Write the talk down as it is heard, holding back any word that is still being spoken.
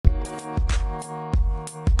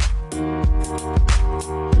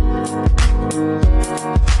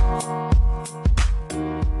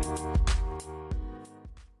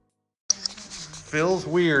Feels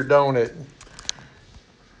weird, don't it?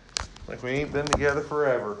 Like we ain't been together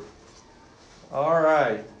forever. All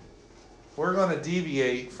right. We're going to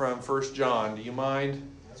deviate from 1 John. Do you mind?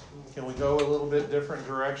 Can we go a little bit different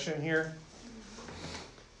direction here?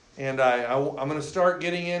 And I'm going to start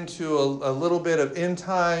getting into a little bit of end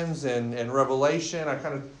times and Revelation. I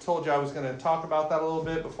kind of told you I was going to talk about that a little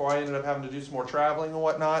bit before I ended up having to do some more traveling and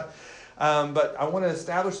whatnot. But I want to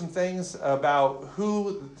establish some things about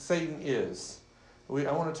who Satan is. I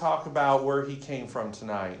want to talk about where he came from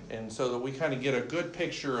tonight, and so that we kind of get a good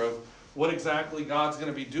picture of what exactly God's going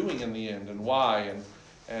to be doing in the end and why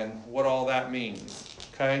and what all that means.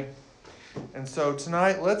 Okay? And so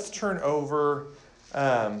tonight, let's turn over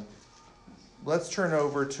to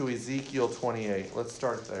Ezekiel 28. Let's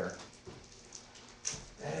start there.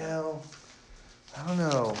 Well, I don't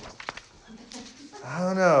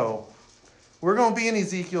know. We're going to be in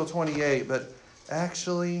Ezekiel 28, but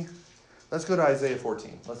actually, let's go to Isaiah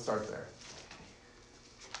 14. Let's start there.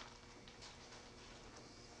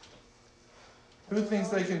 Who thinks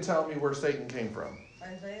they can tell me where Satan came from?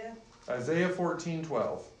 Isaiah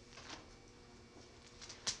 14:12.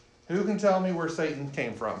 Who can tell me where Satan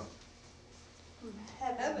came from?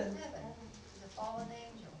 Heaven. The fallen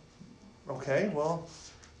angel. Okay, well,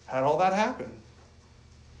 how did all that happen?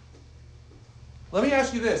 Let me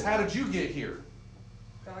ask you this. How did you get here?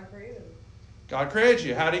 God created. God created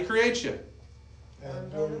you. How did he create you?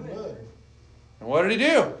 And blood. And what did he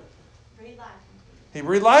do? Breathe life. He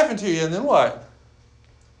breathed life into you, and then what?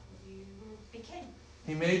 You became.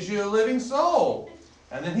 He made you a living soul.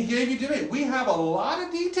 And then he gave you dominion. We have a lot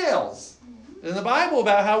of details in the Bible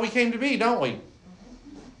about how we came to be, don't we?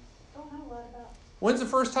 Don't know a lot about. When's the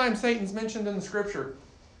first time Satan's mentioned in the scripture?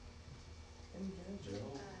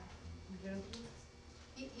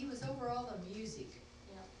 He was over all the music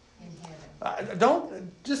in heaven.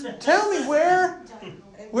 Don't just tell me where.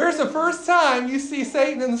 Where's the first time you see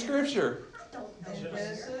Satan in the scripture? I don't know.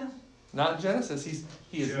 Genesis. Not in Genesis.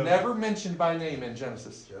 He is never mentioned by name in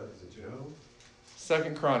Genesis.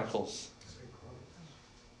 2 Chronicles.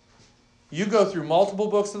 You go through multiple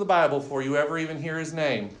books of the Bible before you ever even hear his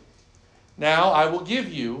name. Now, I will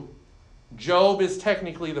give you, Job is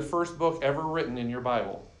technically the first book ever written in your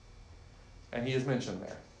Bible. And he is mentioned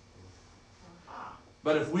there.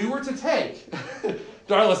 But if we were to take,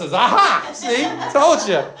 Darla says, aha! See? Told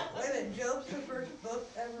you. Wait a minute, Job's the first book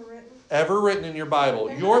ever written? Ever written in your Bible.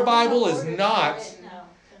 Your Bible is not,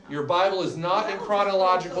 your Bible is not in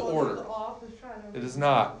chronological order. It is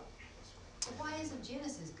not. Why isn't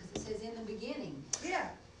Genesis? Because it says in the beginning. Yeah.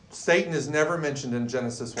 Satan is never mentioned in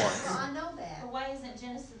Genesis 1. Well, I know that. But why isn't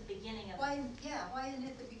Genesis the beginning of Why isn't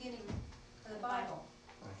it the beginning of the Bible?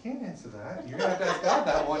 I can't answer that. You're going to have to ask God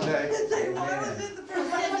that one day. Why was it the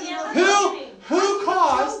first Who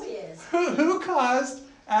Job is. caused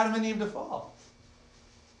Adam and Eve to fall?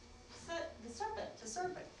 the serpent? The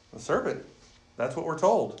serpent. The serpent. That's what we're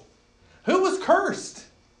told. Who was cursed?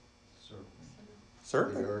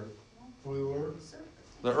 Serpent. Blue earth. The serpent.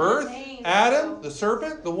 The earth, Adam, the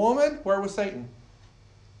serpent, the woman. Where was Satan?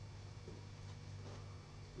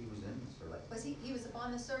 He was in the serpent. Was he was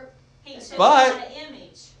upon the serpent? He should But- have an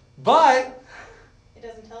image. But It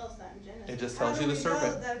doesn't tell us that in Genesis. it just How tells do you the we know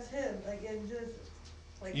serpent. that's him? Like in Genesis.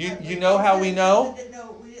 Like, You know how we know?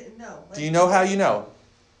 We didn't know. Do you know how you know?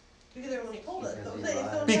 Because everyone told us. Because So he say-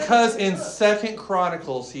 lied. so Because in look. 2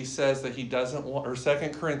 Chronicles he says that he doesn't want, or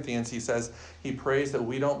 2 Corinthians he says he prays that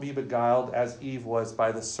we don't be beguiled as Eve was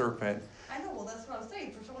by the serpent. I know, well, that's what I'm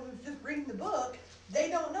saying. For someone who's just reading the book, they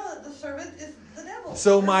don't know that the servant is the devil.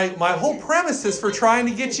 So my whole premise is for trying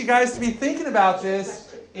to get you guys to be thinking about this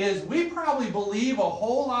is we probably believe a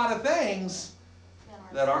whole lot of things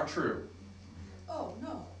that aren't true. Oh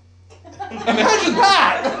no. Imagine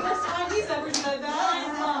that! First time he's ever said that.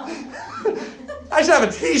 I should have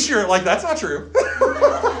a t-shirt like that's not true.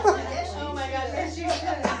 Yes, Oh my God, yes you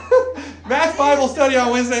should. Matt's Bible study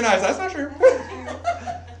on Wednesday nights. That's not true.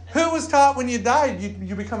 Who was taught when you died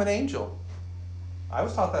you become an angel? I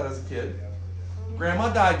was taught that as a kid. Grandma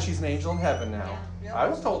died, she's an angel in heaven now. Yep. I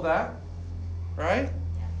was told that. Right?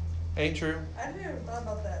 Ain't true. I never thought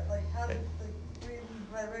about that. Like, how did, when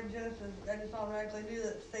I read Genesis, I just automatically knew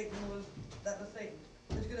that Satan was Satan.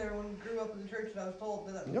 Just because everyone grew up in the church and I was told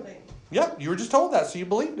that was Yep. Satan. Yep, you were just told that, so you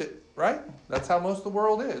believed it, right? That's how most of the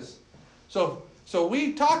world is. So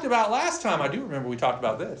we talked about last time, I do remember we talked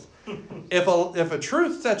about this. If a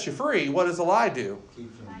truth sets you free, what does a lie do?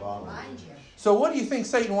 Keeps him bothered. Bind you. So what do you think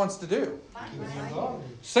Satan wants to do? Bind Keeps you. him bothered.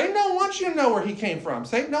 Satan don't want you to know where he came from.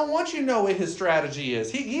 Satan don't want you to know what his strategy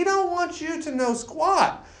is. He don't want you to know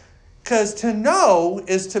squat. Because to know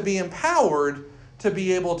is to be empowered to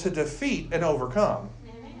be able to defeat and overcome.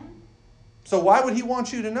 Amen. So why would he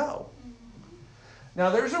want you to know? Now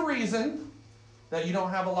there's a reason that you don't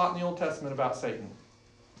have a lot in the Old Testament about Satan.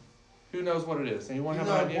 Who knows what it is? Anyone He's have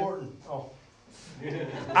an not idea? important. Oh.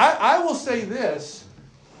 I will say this,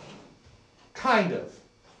 kind of.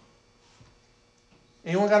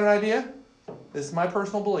 Anyone got an idea? This is my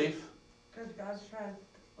personal belief. Cause God's trying,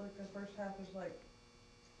 like the first half is like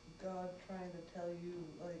God trying to tell you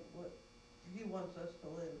like what he wants us to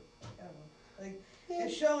live. I don't know. Like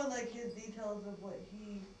it's showing like his details of what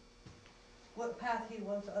path he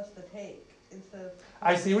wants us to take instead of.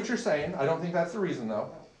 I see what you're saying. I don't think that's the reason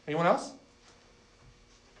though. Anyone else?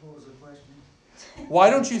 What was the question? Why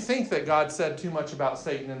don't you think that God said too much about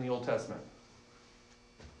Satan in the Old Testament?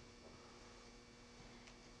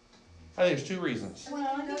 I think there's two reasons.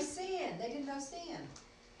 Well, they didn't know sin. They didn't know sin.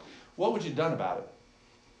 What would you have done about it?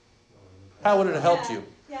 How would it have helped you?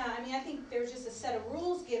 Yeah, I mean, I think there was just a set of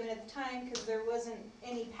rules given at the time because there wasn't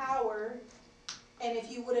any power. And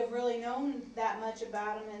if you would have really known that much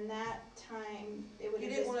about him in that time, it would He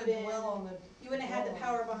have didn't just want to been, dwell on the. you wouldn't have had the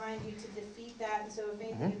power behind you to defeat that. And so if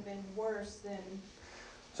anything had been worse, then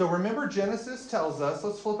So remember Genesis tells us,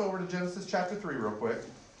 let's flip over to Genesis chapter 3 real quick.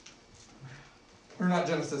 Or not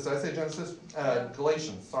Genesis, did I say Genesis?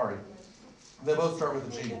 Galatians, sorry. They both start with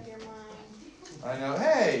a make G. up your mind. I know.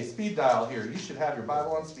 Hey, speed dial here. You should have your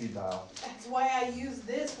Bible on speed dial. That's why I use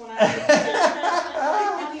this when I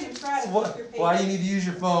can't even try to flip your paper. Why you need to use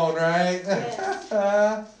your phone, right?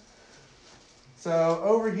 Yes. So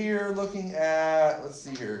over here, looking at, let's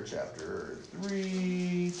see here, chapter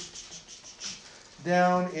 3,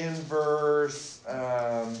 down in verse,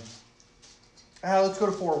 let's go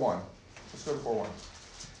to 4:1. Let's go to 4:1.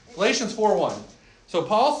 Galatians 4:1. So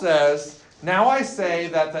Paul says, "Now I say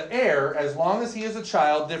that the heir, as long as he is a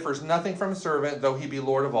child, differs nothing from a servant, though he be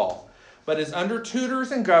Lord of all, but is under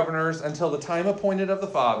tutors and governors until the time appointed of the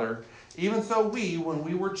Father. Even so we, when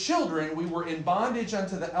we were children, we were in bondage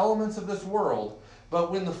unto the elements of this world.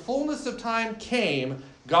 But when the fullness of time came,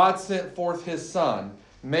 God sent forth his Son,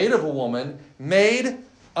 made of a woman, made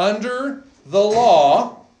under the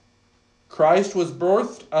law." Christ was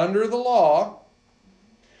birthed under the law,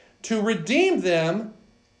 "to redeem them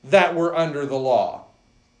that were under the law,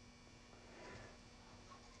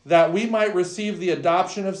 that we might receive the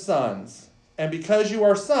adoption of sons. And because you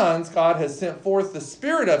are sons, God has sent forth the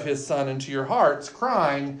Spirit of his Son into your hearts,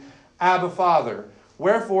 crying, Abba, Father.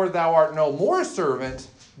 Wherefore thou art no more a servant,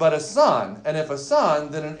 but a son. And if a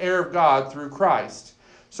son, then an heir of God through Christ."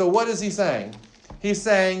 So what is he saying? He's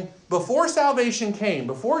saying, before salvation came,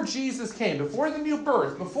 before Jesus came, before the new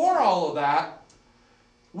birth, before all of that,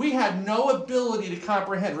 we had no ability to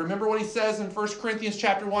comprehend. Remember what he says in 1 Corinthians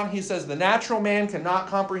chapter 1? He says, "The natural man cannot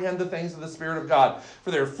comprehend the things of the Spirit of God,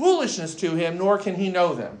 for they are foolishness to him, nor can he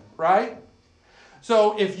know them." Right?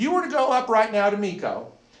 So if you were to go up right now to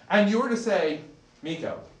Miko, and you were to say,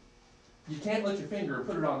 "Miko, you can't lift your finger and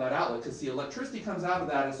put it on that outlet because the electricity comes out of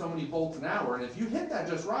that at so many volts an hour, and if you hit that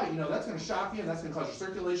just right, that's going to shock you and that's going to cause your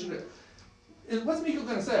circulation to..." What's Miko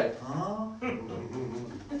going to say? Huh?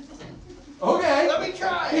 Okay. Let me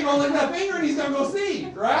try. He's going to lift that finger and he's going to go see,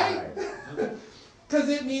 right? Because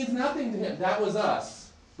it means nothing to him. That was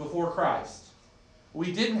us before Christ.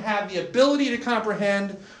 We didn't have the ability to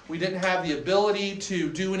comprehend. We didn't have the ability to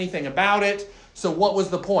do anything about it. So what was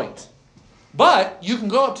the point? But you can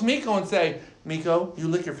go up to Miko and say, "Miko, you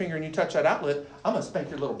lick your finger and you touch that outlet, I'm going to spank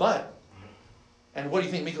your little butt." And what do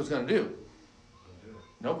you think Miko's going to do?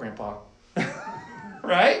 No, Grandpa.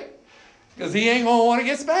 Right? Because he ain't going to want to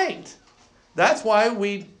get spanked. That's why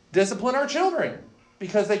we discipline our children.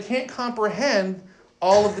 Because they can't comprehend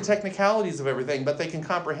all of the technicalities of everything, but they can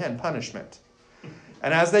comprehend punishment.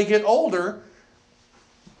 And as they get older,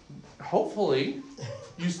 hopefully,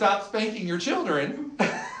 you stop spanking your children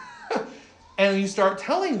and you start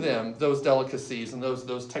telling them those delicacies and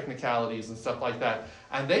those technicalities and stuff like that.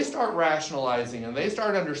 And they start rationalizing and they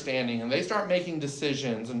start understanding and they start making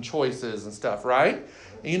decisions and choices and stuff, right?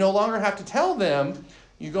 And you no longer have to tell them,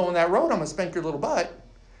 "You go on that road, I'm going to spank your little butt."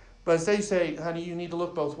 But instead you say, "Honey, you need to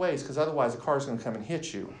look both ways because otherwise a car's going to come and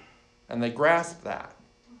hit you." And they grasp that.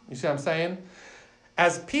 You see what I'm saying?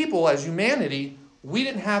 As people, as humanity, we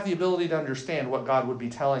didn't have the ability to understand what God would be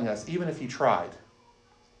telling us, even if he tried.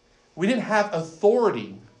 We didn't have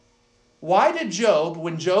authority. Why did Job,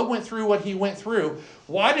 when Job went through what he went through,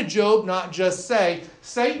 why did Job not just say,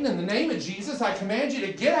 "Satan, in the name of Jesus, I command you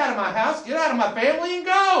to get out of my house, get out of my family, and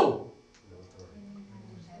go"?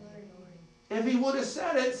 If he would have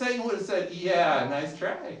said it, Satan would have said, "Yeah, nice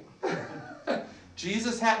try."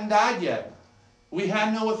 Jesus hadn't died yet. We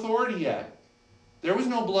had no authority yet. There was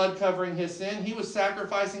no blood covering his sin. He was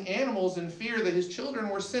sacrificing animals in fear that his children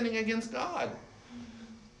were sinning against God.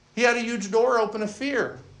 He had a huge door open of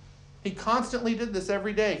fear. He constantly did this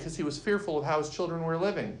every day because he was fearful of how his children were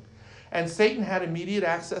living. And Satan had immediate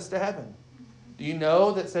access to heaven. Do you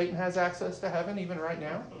know that Satan has access to heaven even right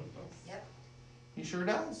now? Yep. He sure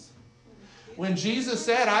does. When Jesus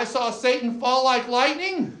said, I saw Satan fall like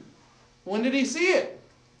lightning, when did he see it?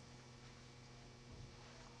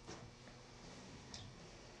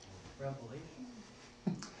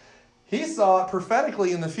 Revelation. He saw it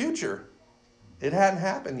prophetically in the future. It hadn't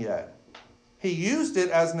happened yet. He used it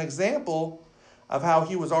as an example of how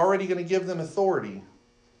he was already going to give them authority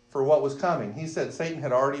for what was coming. He said Satan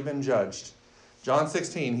had already been judged. John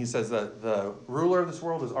 16, he says that the ruler of this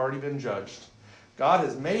world has already been judged. God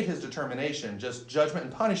has made his determination. Just judgment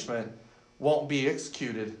and punishment won't be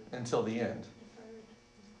executed until the end.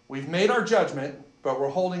 We've made our judgment, but we're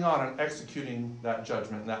holding on and executing that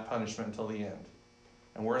judgment and that punishment until the end.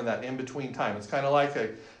 And we're in that in-between time. It's kind of like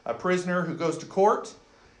a prisoner who goes to court,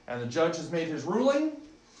 and the judge has made his ruling,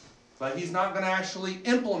 but he's not going to actually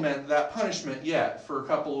implement that punishment yet for a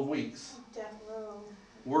couple of weeks. Death row.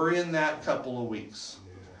 We're in that couple of weeks.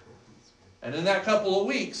 And in that couple of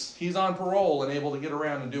weeks, he's on parole and able to get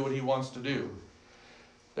around and do what he wants to do.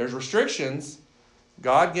 There's restrictions.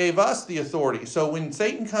 God gave us the authority. So when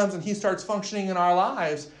Satan comes and he starts functioning in our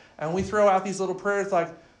lives, and we throw out these little prayers like,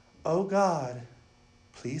 oh God,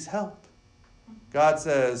 please help. God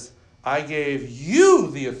says, I gave you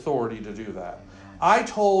the authority to do that. I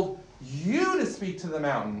told you to speak to the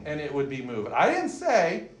mountain and it would be moved. I didn't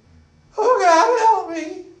say, oh God, help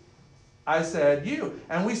me. I said you.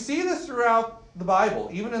 And we see this throughout the Bible,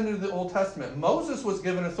 even in the Old Testament. Moses was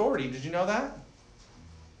given authority. Did you know that?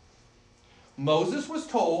 Moses was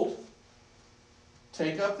told,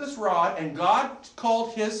 take up this rod, and God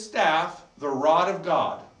called his staff the rod of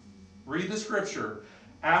God. Read the scripture.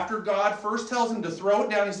 After God first tells him to throw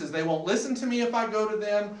it down, he says, they won't listen to me if I go to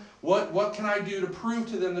them. What can I do to prove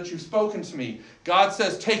to them that you've spoken to me? God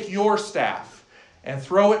says, take your staff and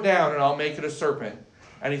throw it down and I'll make it a serpent.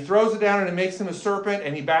 And he throws it down and it makes him a serpent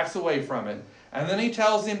and he backs away from it. And then he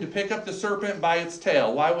tells him to pick up the serpent by its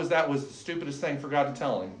tail. Why was that the stupidest thing for God to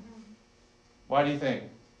tell him? Why do you think?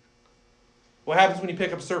 What happens when you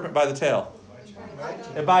pick up a serpent by the tail?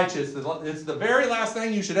 It bites you. It's the very last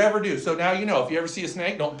thing you should ever do. So now you know, if you ever see a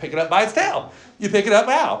snake, don't pick it up by its tail. You pick it up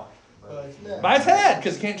how? By its head,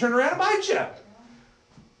 because it can't turn around and bite you.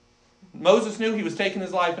 Moses knew he was taking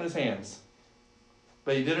his life in his hands.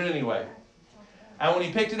 But he did it anyway. And when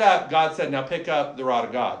he picked it up, God said, now pick up the rod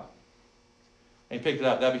of God. And he picked it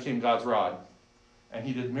up. That became God's rod. And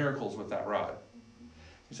he did miracles with that rod.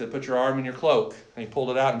 He said, put your arm in your cloak. And he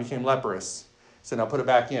pulled it out and became leprous. He said, now put it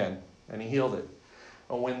back in. And he healed it.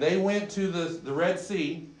 And when they went to the Red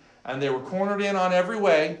Sea, and they were cornered in on every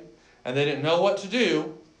way, and they didn't know what to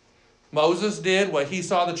do, Moses did what he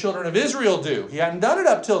saw the children of Israel do. He hadn't done it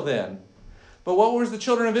up till then. But what was the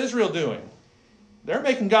children of Israel doing? They're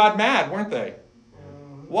making God mad, weren't they?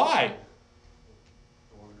 Why?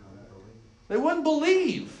 They wouldn't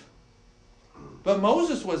believe. But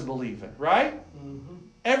Moses was believing, right? Mm-hmm.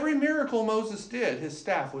 Every miracle Moses did, his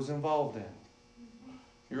staff was involved in.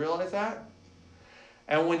 You realize that?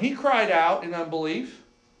 And when he cried out in unbelief,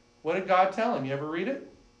 what did God tell him? You ever read it?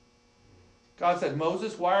 God said,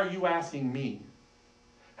 Moses, why are you asking me?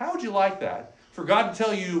 How would you like that? For God to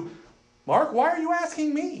tell you, Mark, why are you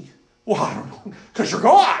asking me? Well, I don't know. Because you're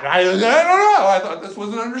God. I don't know. I thought this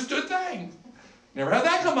was an understood thing. Never had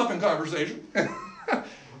that come up in conversation.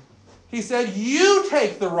 He said, you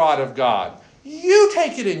take the rod of God. You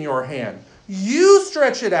take it in your hand. You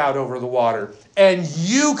stretch it out over the water. And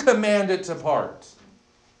you command it to part.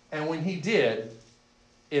 And when he did,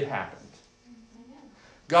 it happened.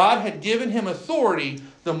 God had given him authority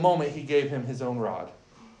the moment he gave him his own rod.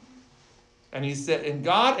 And he said, and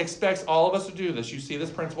God expects all of us to do this. You see this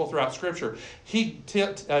principle throughout Scripture.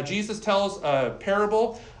 Jesus tells a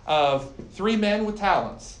parable of 3 men with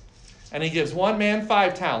talents. And he gives one man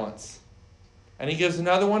 5 talents. And he gives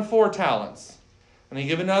another one 4 talents. And he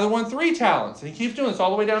gives another one 3 talents. And he keeps doing this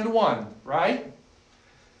all the way down to 1, right?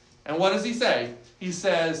 And what does he say? He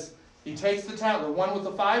says, he takes the talent, the one with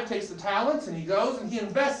the 5 takes the talents, and he goes and he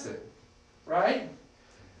invests it, right?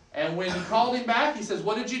 And when he called him back, he says,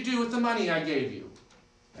 what did you do with the money I gave you?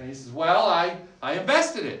 And he says, well, I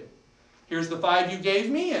invested it. Here's the 5 you gave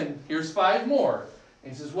me, and here's 5 more.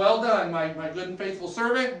 And he says, well done, my good and faithful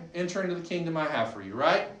servant. Enter into the kingdom I have for you,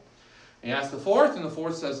 right? And he asks the 4th, and the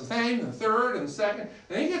 4th says the same, and the 3rd, and the 2nd. And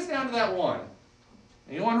then he gets down to that 1.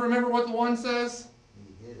 And you want to remember what the 1 says?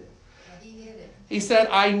 He hid it. He said,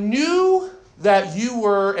 I knew that you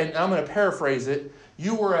were, and I'm going to paraphrase it,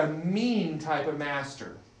 you were a mean type of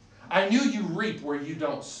master. I knew you reap where you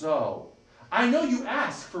don't sow. I know you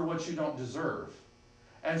ask for what you don't deserve.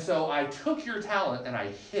 And so I took your talent and I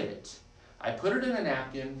hid it. I put it in a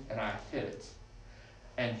napkin and I hid it.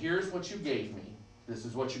 And here's what you gave me. This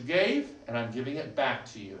is what you gave, and I'm giving it back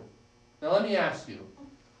to you. Now let me ask you,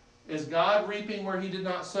 is God reaping where he did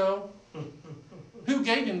not sow? Who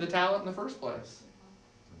gave him the talent in the first place?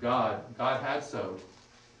 God. God had sowed.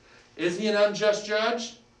 Is he an unjust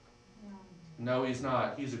judge? No, he's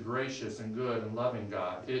not. He's a gracious and good and loving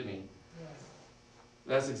God, isn't he?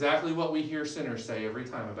 That's exactly what we hear sinners say every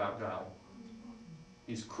time about God.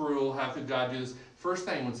 He's cruel. How could God do this? First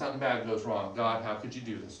thing when something bad goes wrong, God, how could you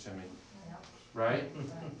do this to me? Right?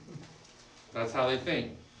 That's how they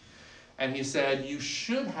think. And he said, you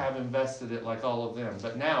should have invested it like all of them,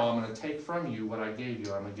 but now I'm going to take from you what I gave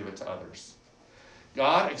you, I'm going to give it to others.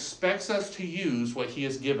 God expects us to use what he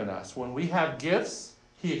has given us. When we have gifts,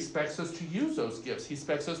 he expects us to use those gifts. He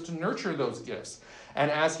expects us to nurture those gifts. And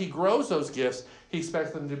as he grows those gifts, he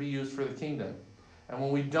expects them to be used for the kingdom. And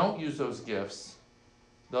when we don't use those gifts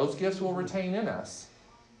will retain in us.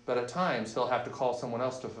 But at times, he'll have to call someone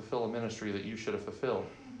else to fulfill a ministry that you should have fulfilled.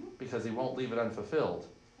 Because he won't leave it unfulfilled.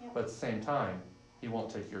 But at the same time, he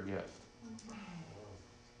won't take your gift.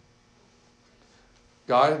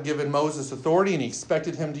 God had given Moses authority and he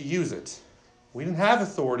expected him to use it. We didn't have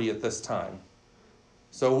authority at this time.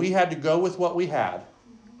 So we had to go with what we had.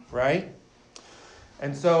 Right?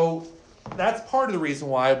 And so that's part of the reason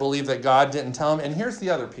why I believe that God didn't tell him. And here's the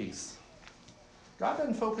other piece. God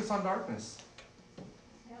doesn't focus on darkness.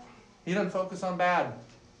 He doesn't focus on bad.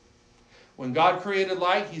 When God created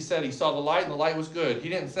light, he said he saw the light and the light was good. He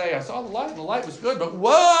didn't say, I saw the light and the light was good, but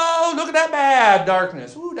whoa, look at that bad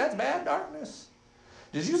darkness. Ooh, that's bad darkness.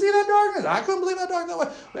 Did you see that darkness? I couldn't believe that darkness.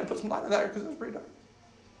 We had to put some light in there because it was pretty dark.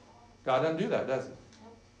 God doesn't do that, does he?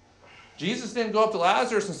 Jesus didn't go up to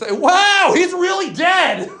Lazarus and say, wow, he's really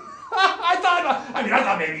dead. I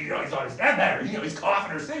thought maybe, he thought he's dead better. He's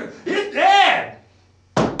coughing or singing. He's dead.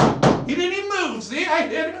 He didn't even move. See, I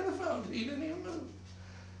hit him in the phone. He didn't even move.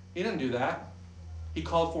 He didn't do that. He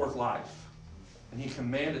called forth life. And he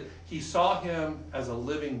commanded. He saw him as a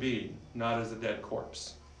living being, not as a dead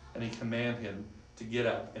corpse. And he commanded him to get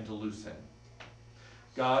up and to loose him.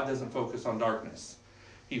 God doesn't focus on darkness.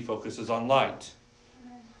 He focuses on light.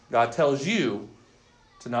 God tells you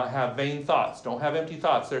to not have vain thoughts. Don't have empty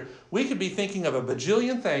thoughts. We could be thinking of a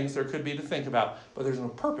bajillion things there could be to think about, but there's no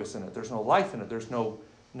purpose in it. There's no life in it. There's no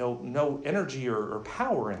energy or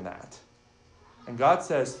power in that. And God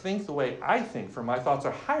says, think the way I think, for my thoughts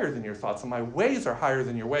are higher than your thoughts, and my ways are higher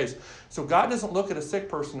than your ways. So God doesn't look at a sick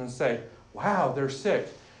person and say, wow, they're sick.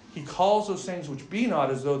 He calls those things which be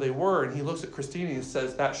not as though they were, and he looks at Christina and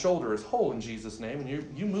says, that shoulder is whole in Jesus' name, and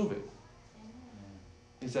you move it.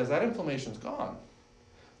 He says, that inflammation's gone.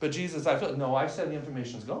 But Jesus, I said the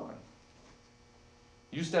inflammation's gone.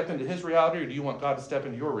 You step into his reality, or do you want God to step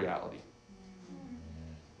into your reality?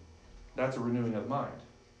 That's a renewing of mind.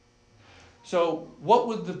 So what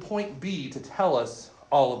would the point be to tell us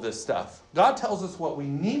all of this stuff? God tells us what we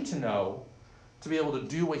need to know to be able to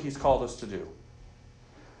do what he's called us to do.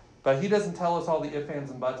 But he doesn't tell us all the ifs,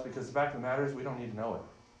 ands, and buts, because the fact of the matter is we don't need to know it.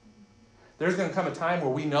 There's going to come a time where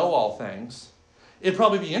we know all things. It'd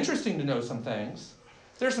probably be interesting to know some things.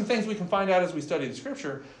 There's some things we can find out as we study the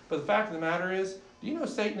scripture, but the fact of the matter is, do you know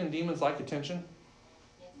Satan and demons like attention?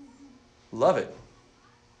 Love it.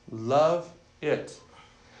 Love it.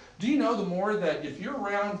 Do you know the more that if you're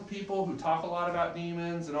around people who talk a lot about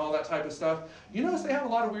demons and all that type of stuff, you notice they have a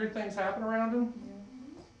lot of weird things happen around them?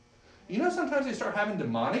 You know sometimes they start having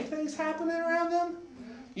demonic things happening around them?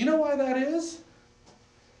 You know why that is?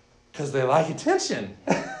 Because they like attention.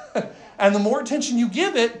 And the more attention you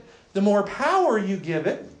give it, the more power you give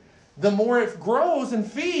it, the more it grows and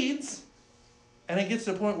feeds, and it gets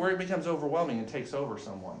to the point where it becomes overwhelming and takes over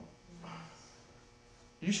someone.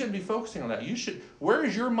 You shouldn't be focusing on that. Where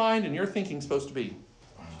is your mind and your thinking supposed to be?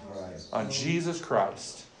 On Jesus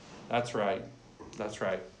Christ. That's right. That's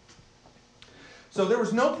right. So there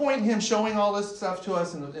was no point in him showing all this stuff to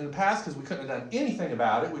us in the past because we couldn't have done anything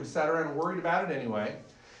about it. We just sat around and worried about it anyway.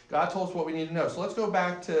 God told us what we need to know. So let's go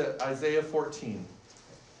back to Isaiah 14.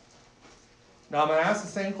 Now I'm going to ask the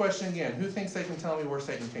same question again. Who thinks they can tell me where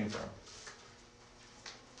Satan came from?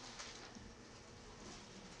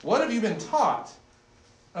 What have you been taught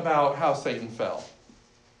about how Satan fell?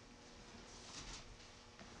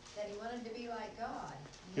 That he wanted to be like God.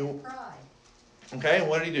 He had pride. Okay, and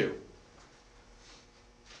what did he do?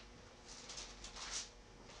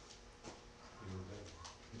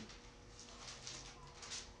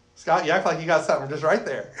 Scott, you act like you got something just right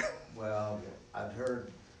there. Well, I've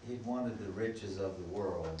heard he wanted the riches of the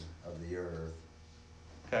world, of the earth.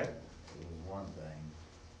 Okay. It was one thing.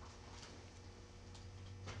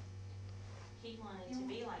 He wanted to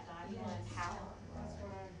be like God, he wanted power.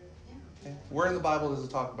 Okay. Where in the Bible does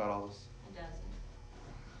it talk about all this? He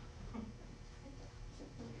doesn't.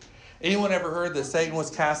 Anyone ever heard that Satan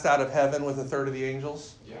was cast out of heaven with a third of the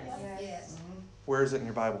angels? Yes. Yes. Where is it in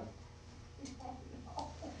your Bible?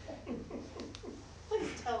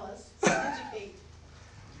 Please tell us, educate.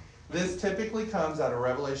 This typically comes out of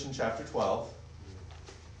Revelation chapter 12.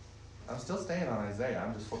 I'm still staying on Isaiah.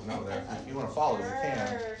 I'm just flipping over there. If you want to follow, you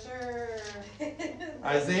can. Sure.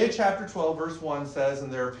 Isaiah chapter 12 verse 1 says,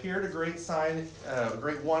 "And there appeared a great sign, a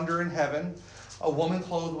great wonder in heaven, a woman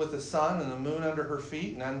clothed with the sun and the moon under her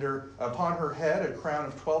feet, and upon her head a crown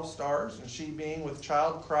of 12 stars. And she, being with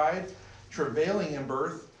child, cried, travailing in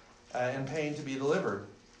birth, and pain to be delivered."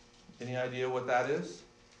 Any idea what that is?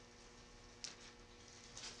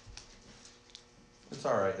 It's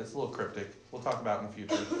all right. It's a little cryptic. We'll talk about it in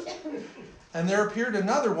the future. "And there appeared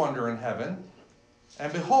another wonder in heaven,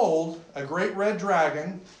 and behold, a great red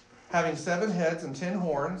dragon, having 7 heads and 10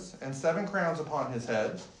 horns, and 7 crowns upon his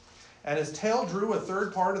head. And his tail drew a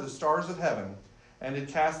third part of the stars of heaven, and did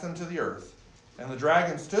cast them to the earth. And the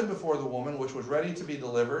dragon stood before the woman, which was ready to be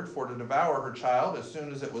delivered, for to devour her child as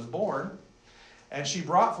soon as it was born. And she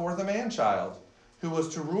brought forth a man-child, who was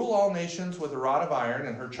to rule all nations with a rod of iron,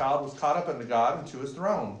 and her child was caught up unto God and to his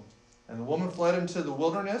throne. And the woman fled into the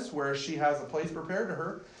wilderness, where she has a place prepared to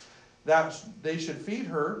her, that they should feed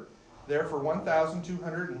her there for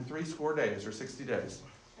 1,260 days, or 60 days.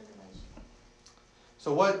 Tribulation.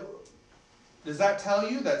 So what, does that tell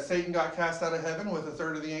you that Satan got cast out of heaven with a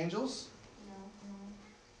third of the angels? No.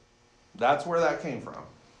 That's where that came from.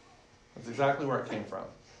 That's exactly where it came from.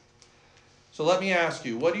 So let me ask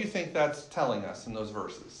you, what do you think that's telling us in those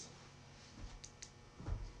verses?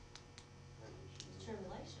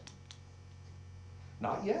 Tribulation.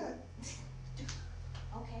 Not yet.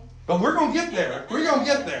 Okay. But we're going to get there. We're going to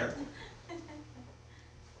get there.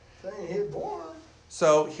 Saying hit born.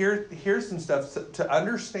 So here's some stuff. To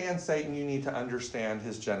understand Satan, you need to understand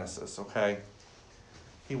his genesis, okay?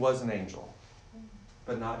 He was an angel,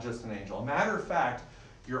 but not just an angel. A matter of fact,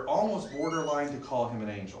 you're almost borderline to call him an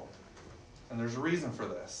angel. And there's a reason for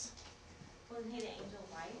this. Wasn't he the angel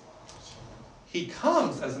of light? He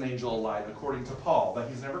comes as an angel of light, according to Paul, but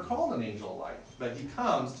he's never called an angel of light. But he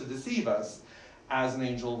comes to deceive us as an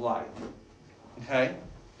angel of light. Okay?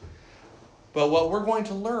 But what we're going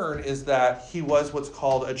to learn is that he was what's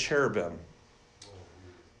called a cherubim.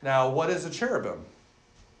 Now, what is a cherubim?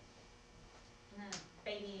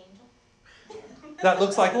 Baby angel. That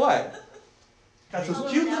looks like what? Got those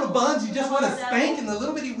Little cute little devil. buns you just want to Little spank, devil. and the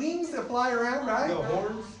little bitty wings that fly around, right? The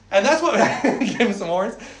horns. And that's what, give him some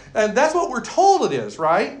horns. And that's what we're told it is,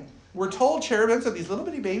 right? We're told cherubims are these little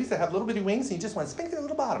bitty babies that have little bitty wings, and you just want to spank their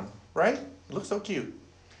little bottom, right? It looks so cute.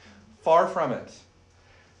 Far from it.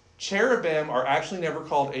 Cherubim are actually never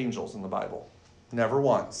called angels in the Bible. Never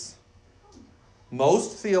once.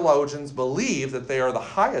 Most theologians believe that they are the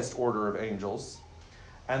highest order of angels,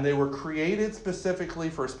 and they were created specifically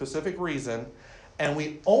for a specific reason, and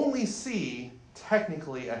we only see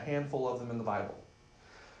technically a handful of them in the Bible.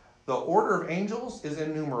 The order of angels is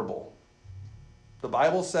innumerable. The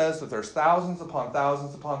Bible says that there's thousands upon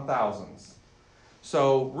thousands upon thousands.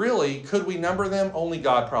 So really, could we number them? Only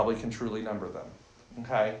God probably can truly number them.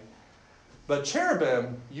 Okay? But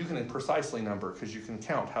cherubim, you can precisely number because you can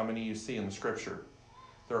count how many you see in the scripture.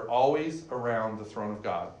 They're always around the throne of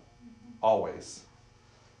God. Always.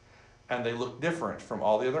 And they look different from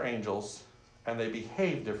all the other angels, and they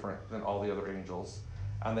behave different than all the other angels,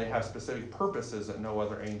 and they have specific purposes that no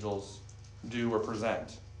other angels do or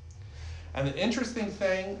present. And the interesting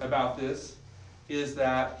thing about this is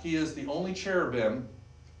that he is the only cherubim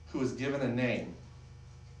who is given a name.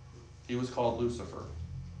 He was called Lucifer.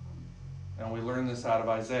 And we learn this out of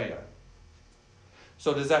Isaiah.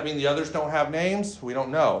 So does that mean the others don't have names? We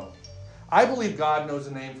don't know. I believe God knows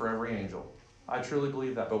a name for every angel. I truly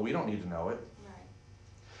believe that, but we don't need to know it.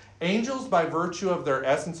 Right. Angels, by virtue of their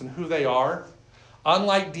essence and who they are,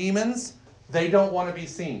 unlike demons, they don't want to be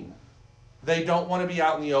seen. They don't want to be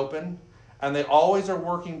out in the open, and they always are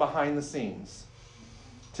working behind the scenes.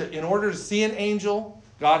 In order to see an angel,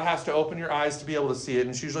 God has to open your eyes to be able to see it, and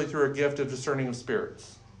it's usually through a gift of discerning of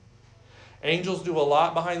spirits. Angels do a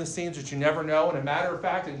lot behind the scenes that you never know, and a matter of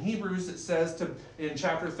fact, in Hebrews it says in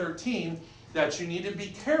chapter 13 that you need to be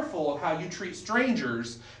careful of how you treat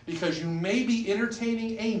strangers because you may be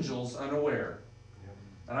entertaining angels unaware.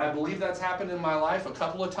 And I believe that's happened in my life a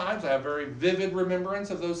couple of times. I have very vivid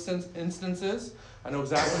remembrance of those instances. I know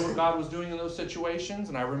exactly what God was doing in those situations,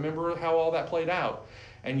 and I remember how all that played out.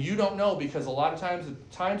 And you don't know, because a lot of times, the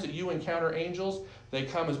times that you encounter angels, they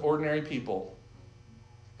come as ordinary people.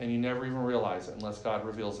 And you never even realize it unless God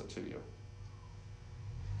reveals it to you.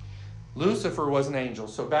 Lucifer was an angel.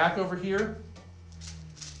 So back over here.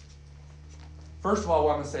 First of all,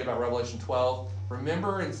 what I'm going to say about Revelation 12.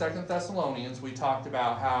 Remember in 2 Thessalonians, we talked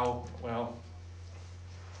about how,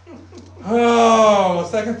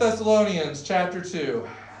 2 Thessalonians chapter 2.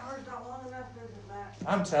 Hour's not long enough, doesn't matter.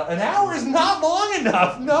 I'm telling, an hour is not long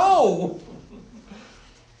enough. No.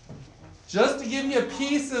 Just to give you a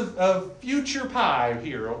piece of future pie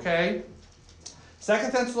here, okay? 2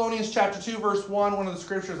 Thessalonians chapter 2, verse 1, one of the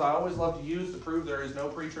scriptures I always love to use to prove there is no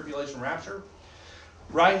pre-tribulation rapture.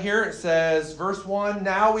 Right here it says, verse 1,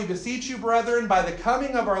 "Now we beseech you, brethren, by the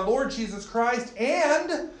coming of our Lord Jesus Christ,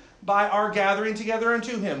 and by our gathering together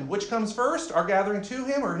unto him." Which comes first, our gathering to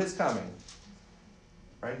him or his coming?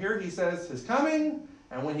 Right here he says his coming,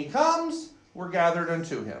 and when he comes, we're gathered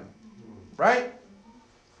unto him. Right?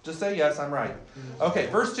 Just say yes, I'm right. Okay,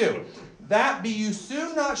 verse 2. "That be you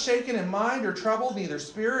soon not shaken in mind or troubled, neither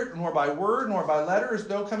spirit, nor by word, nor by letter, as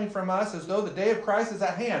though coming from us, as though the day of Christ is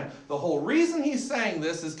at hand." The whole reason he's saying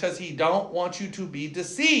this is because he don't want you to be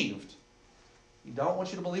deceived. He don't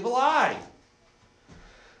want you to believe a lie.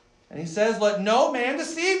 And he says, "Let no man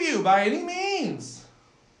deceive you by any means."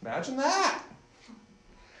 Imagine that.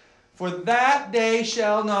 "For that day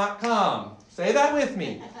shall not come." Say that with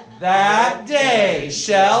me. "That day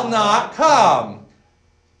shall not come,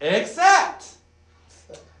 except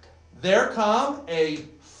there come a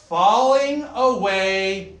falling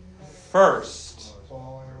away first."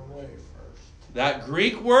 Falling away first. That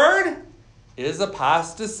Greek word is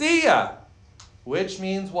apostasia, which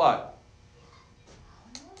means what?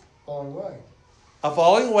 Falling away. A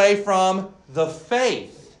falling away from the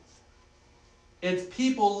faith. It's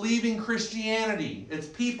people leaving Christianity. It's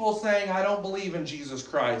people saying, "I don't believe in Jesus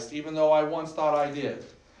Christ, even though I once thought I did."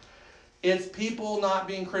 It's people not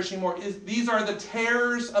being Christian anymore. These are the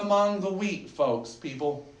tares among the wheat, folks,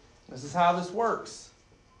 people. This is how this works.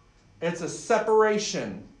 It's a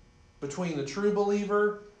separation between the true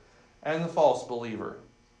believer and the false believer.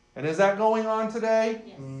 And is that going on today?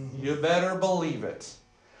 Yes. You better believe it.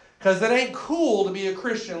 Because it ain't cool to be a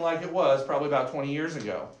Christian like it was probably about 20 years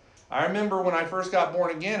ago. I remember when I first got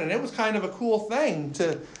born again, and it was kind of a cool thing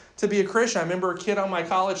to be a Christian. I remember a kid on my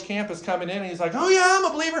college campus coming in, and he's like, "Oh yeah, I'm a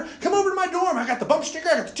believer. Come over to my dorm. I got the bumper sticker,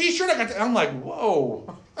 I got the t-shirt, I'm like,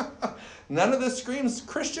 whoa. None of this screams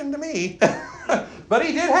Christian to me. But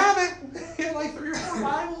he did have it. He had like 3 or 4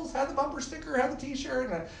 Bibles, had the bumper sticker, had the t-shirt.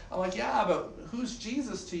 And I'm like, "Yeah, but who's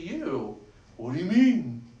Jesus to you?" "What do you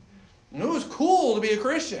mean?" And it was cool to be a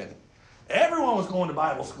Christian. Everyone was going to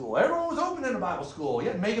Bible school. Everyone was opening a Bible school. You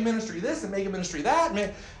had mega ministry this and mega ministry that.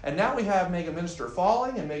 And now we have mega minister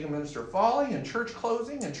falling and mega minister falling and church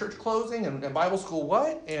closing and Bible school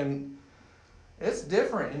what? And it's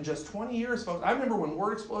different in just 20 years, folks. I remember when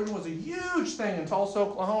Word Explosion was a huge thing in Tulsa,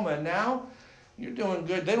 Oklahoma. And now you're doing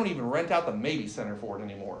good. They don't even rent out the Maybe Center for it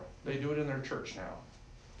anymore. They do it in their church now.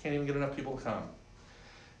 Can't even get enough people to come.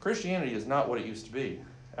 Christianity is not what it used to be,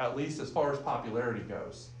 at least as far as popularity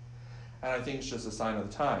goes. And I think it's just a sign of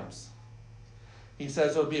the times. He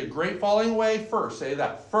says it would be a great falling away first. Say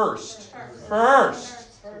that. First.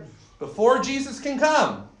 Before Jesus can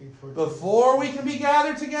come. Before we can be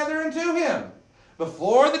gathered together unto him.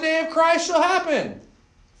 Before the day of Christ shall happen.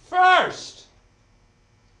 First.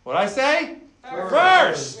 What'd I say?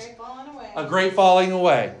 First. Great falling away. A great falling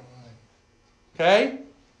away. Okay?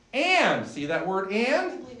 And. See that word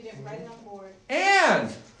and? I believe we didn't write it on the board.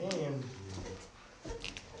 And. And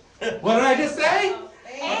What did I just say?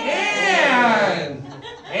 And.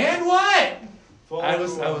 And what? I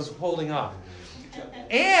was holding off.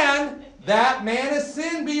 And that man of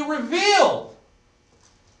sin be revealed.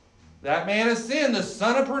 That man of sin, the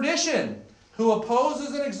son of perdition, who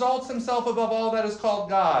opposes and exalts himself above all that is called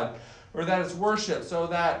God, or that is worshipped, so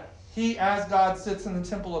that he as God sits in the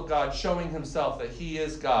temple of God, showing himself that he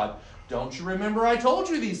is God. Don't you remember I told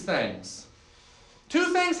you these things?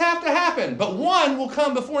 2 things have to happen, but one will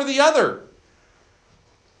come before the other.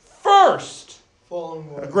 First, falling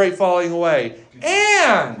away. a great falling away.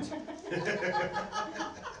 And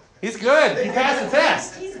he's good. He passed the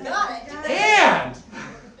test. He's got it. And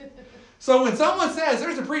so when someone says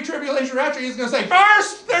there's a pre-tribulation rapture, he's going to say,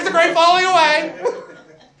 first, there's a great falling away.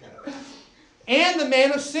 And the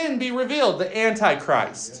man of sin be revealed, the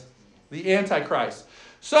Antichrist. The Antichrist.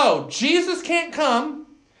 So Jesus can't come.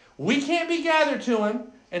 We can't be gathered to him.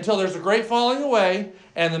 until there's a great falling away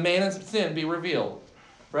and the man in sin be revealed.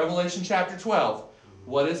 Revelation chapter 12.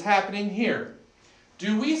 What is happening here?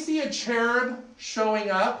 Do we see a cherub showing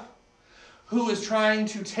up who is trying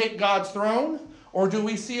to take God's throne? Or do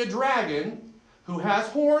we see a dragon who has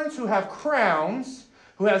horns, who have crowns,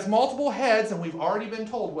 who has multiple heads, and we've already been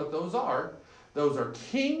told what those are. Those are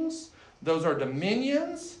kings, those are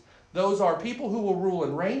dominions, those are people who will rule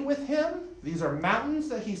and reign with him. These are mountains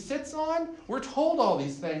that he sits on. We're told all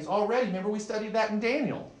these things already. Remember, we studied that in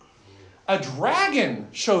Daniel. A dragon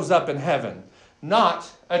shows up in heaven, not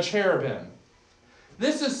a cherubim.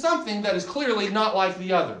 This is something that is clearly not like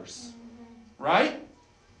the others, right?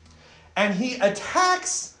 And he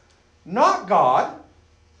attacks not God.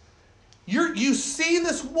 You see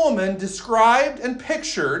this woman described and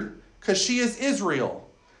pictured because she is Israel.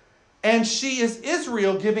 And she is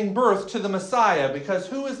Israel giving birth to the Messiah, because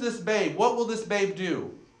who is this babe? What will this babe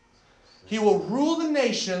do? He will rule the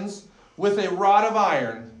nations with a rod of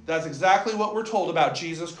iron. That's exactly what we're told about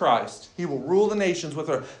Jesus Christ. He will rule the nations with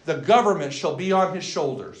the government shall be on his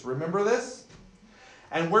shoulders. Remember this?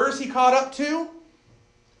 And where is he caught up to?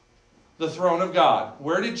 The throne of God.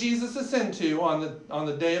 Where did Jesus ascend to on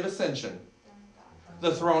the day of ascension?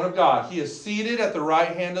 The throne of God. He is seated at the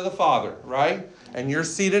right hand of the Father, right? And you're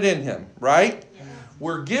seated in him, right? Yeah.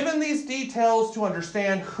 We're given these details to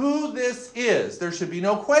understand who this is. There should be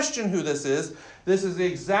no question who this is. This is the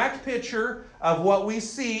exact picture of what we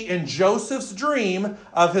see in Joseph's dream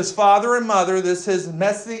of his father and mother. This is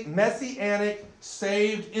messianic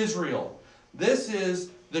saved Israel. This is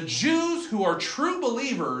the Jews who are true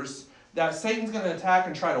believers that Satan's going to attack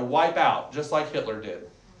and try to wipe out, just like Hitler did.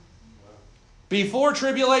 Before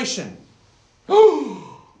tribulation.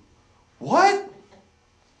 What?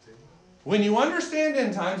 When you understand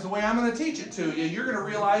end times the way I'm going to teach it to you, you're going to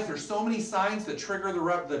realize there's so many signs that trigger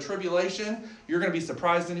the tribulation, you're going to be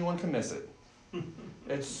surprised anyone can miss it.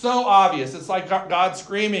 It's so obvious. It's like God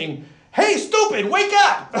screaming, "Hey, stupid, wake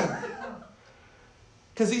up!"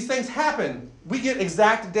 Because these things happen. We get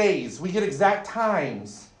exact days. We get exact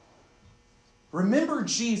times. Remember,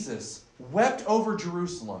 Jesus wept over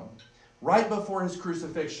Jerusalem right before his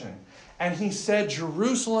crucifixion. And he said,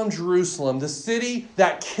 "Jerusalem, Jerusalem, the city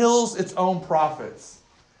that kills its own prophets.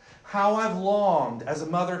 How I've longed as a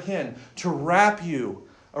mother hen to wrap you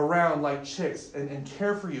around like chicks and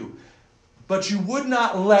care for you. But you would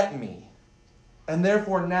not let me. And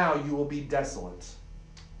therefore now you will be desolate.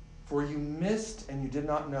 For you missed and you did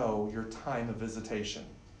not know your time of visitation."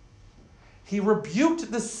 He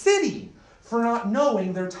rebuked the city for not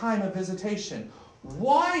knowing their time of visitation.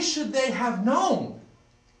 Why should they have known?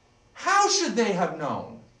 How should they have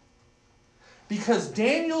known? Because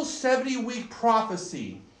Daniel's 70-week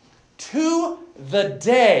prophecy to the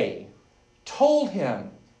day told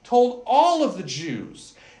all of the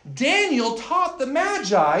Jews. Daniel taught the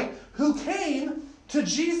Magi who came to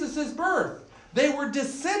Jesus' birth. They were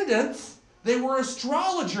descendants, they were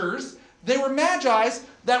astrologers, they were Magi's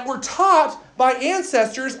that were taught by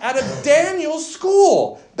ancestors out of Daniel's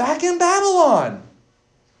school back in Babylon.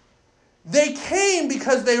 They came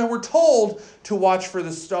because they were told to watch for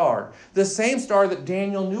the star. The same star that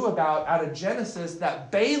Daniel knew about out of Genesis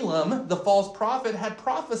that Balaam, the false prophet, had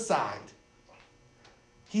prophesied.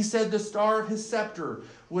 He said the star of his scepter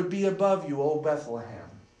would be above you, O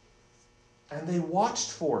Bethlehem. And they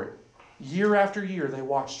watched for it. Year after year they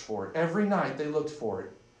watched for it. Every night they looked for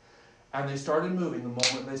it. And they started moving the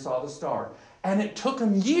moment they saw the star. And it took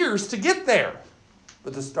them years to get there.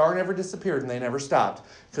 But the star never disappeared and they never stopped.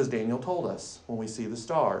 Because Daniel told us, when we see the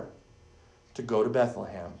star, to go to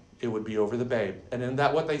Bethlehem. It would be over the babe. And isn't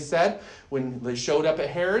that what they said? When they showed up at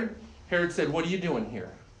Herod, Herod said, "What are you doing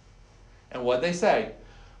here?" And what they say?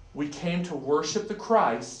 "We came to worship the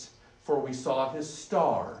Christ, for we saw his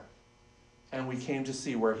star, and we came to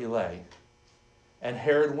see where he lay." And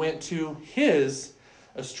Herod went to his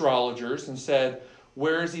astrologers and said,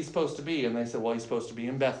 "Where is he supposed to be?" And they said, "Well, he's supposed to be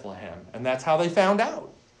in Bethlehem." And that's how they found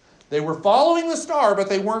out. They were following the star, but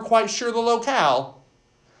they weren't quite sure the locale.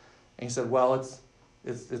 And he said, "Well,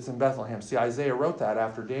 it's in Bethlehem." See, Isaiah wrote that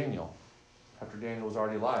after Daniel was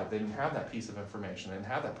already alive. They didn't have that piece of information. They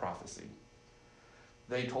didn't have that prophecy.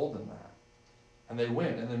 They told them that. And they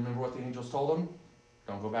went. And then remember what the angels told them?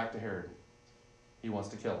 Don't go back to Herod. He wants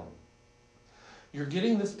to kill him. You're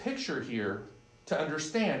getting this picture here to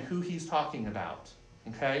understand who he's talking about.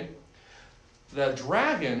 Okay? The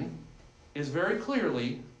dragon is very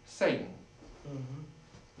clearly Satan. Mm-hmm.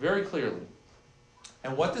 Very clearly.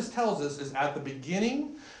 And what this tells us is at the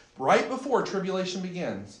beginning, right before tribulation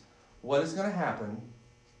begins, what is going to happen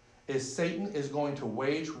is Satan is going to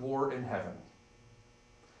wage war in heaven.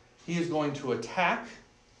 He is going to attack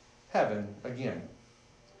heaven again.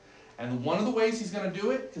 And one of the ways he's going to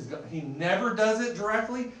do it, because he never does it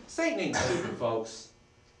directly, Satan ain't stupid, folks.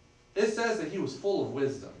 It says that he was full of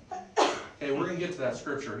wisdom. Okay, we're going to get to that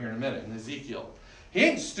scripture here in a minute in Ezekiel. He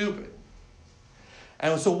ain't stupid.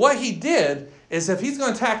 And so what he did is if he's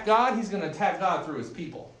going to attack God, he's going to attack God through his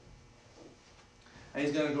people. And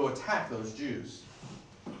he's going to go attack those Jews.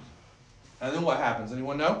 And then what happens?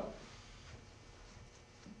 Anyone know?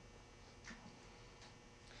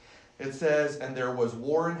 It says, and there was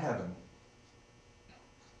war in heaven.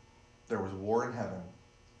 There was war in heaven.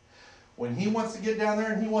 When he wants to get down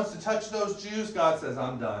there and he wants to touch those Jews, God says,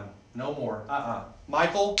 I'm done. No more.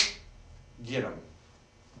 Michael, get him.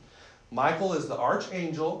 Michael is the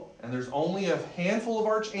archangel, and there's only a handful of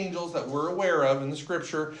archangels that we're aware of in the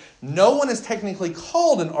scripture. No one is technically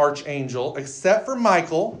called an archangel except for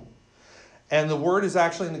Michael. And the word is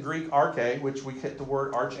actually in the Greek arche, which we get the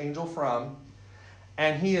word archangel from.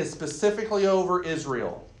 And he is specifically over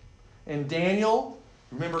Israel. In Daniel,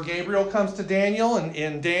 remember Gabriel comes to Daniel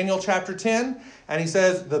in Daniel chapter 10, and he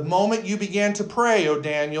says, the moment you began to pray, O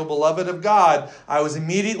Daniel, beloved of God, I was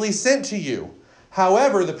immediately sent to you.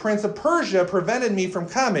 However, the prince of Persia prevented me from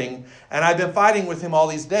coming, and I've been fighting with him all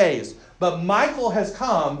these days. But Michael has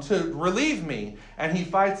come to relieve me, and he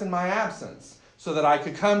fights in my absence, so that I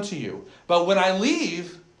could come to you. But when I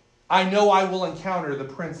leave, I know I will encounter the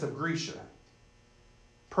prince of Grecia.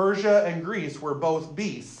 Persia and Greece were both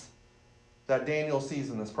beasts that Daniel sees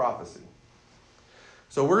in this prophecy.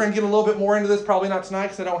 So we're going to get a little bit more into this, probably not tonight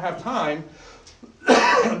because I don't have time.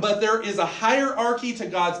 But there is a hierarchy to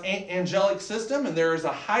God's angelic system, and there is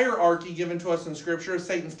a hierarchy given to us in Scripture of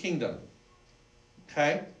Satan's kingdom.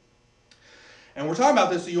 Okay? And we're talking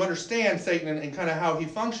about this so you understand Satan and kind of how he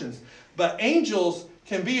functions. But angels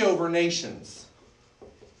can be over nations.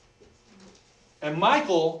 And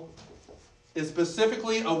Michael is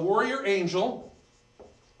specifically a warrior angel.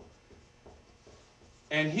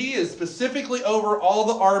 And he is specifically over all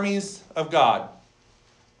the armies of God.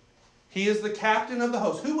 He is the captain of the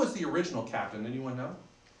host. Who was the original captain? Anyone know?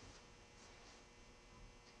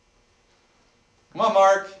 Come on,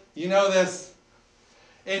 Mark. You know this.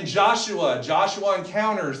 In Joshua, Joshua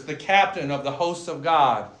encounters the captain of the hosts of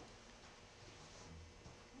God.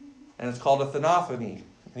 And it's called a theophany.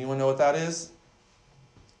 Anyone know what that is?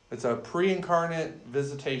 It's a pre-incarnate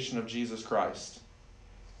visitation of Jesus Christ.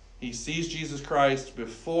 He sees Jesus Christ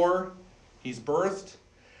before he's birthed,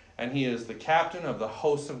 and he is the captain of the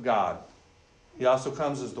hosts of God. He also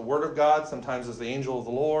comes as the Word of God, sometimes as the angel of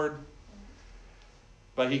the Lord.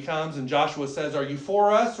 But he comes and Joshua says, are you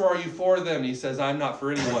for us or are you for them? And he says, I'm not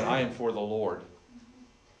for anyone, I am for the Lord.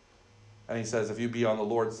 And he says, if you be on the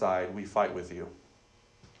Lord's side, we fight with you.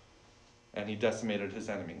 And he decimated his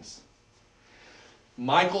enemies.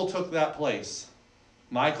 Michael took that place.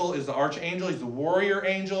 Michael is the archangel. He's the warrior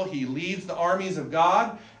angel. He leads the armies of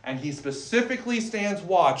God, and he specifically stands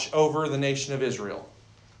watch over the nation of Israel.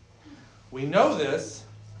 We know this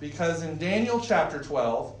because in Daniel chapter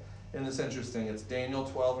 12, and it's interesting, it's Daniel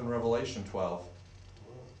 12 and Revelation 12.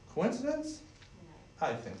 Coincidence?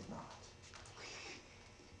 I think not.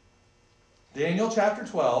 Daniel chapter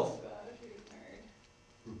 12.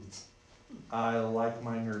 I like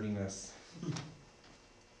my nerdiness.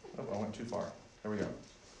 Oh, I went too far. There we go.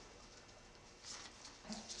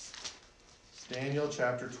 Daniel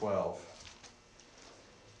chapter 12.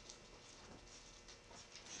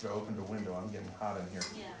 Should have opened a window. I'm getting hot in here.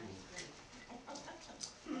 Yeah.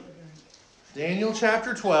 Daniel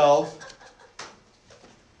chapter 12.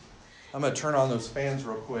 I'm going to turn on those fans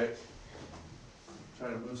real quick. Try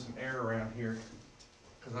to move some air around here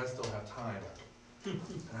because I still have time. And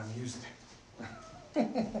I'm using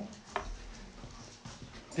it.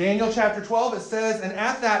 Daniel chapter 12, it says, and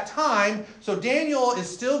at that time, so Daniel is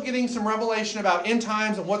still getting some revelation about end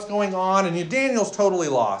times and what's going on, and Daniel's totally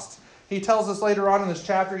lost. He tells us later on in this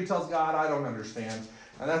chapter, he tells God, I don't understand.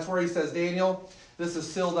 And that's where he says, Daniel, this is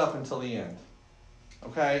sealed up until the end.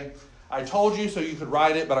 Okay? I told you so you could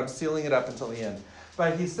write it, but I'm sealing it up until the end.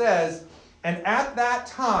 But he says, and at that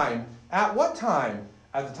time, at what time?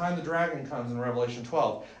 At the time the dragon comes in Revelation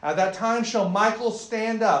 12. At that time shall Michael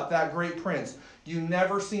stand up, that great prince. You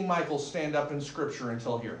never see Michael stand up in Scripture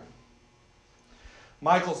until here.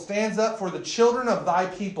 Michael stands up for the children of thy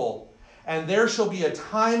people, and there shall be a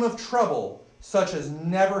time of trouble, such as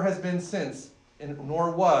never has been since, nor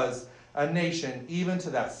was a nation, even to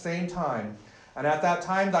that same time. And at that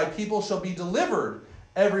time thy people shall be delivered,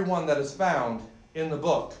 every one that is found in the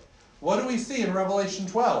book. What do we see in Revelation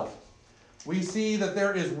 12? We see that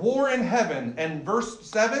there is war in heaven. And verse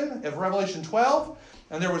 7 of Revelation 12,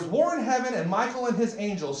 And there was war in heaven, and Michael and his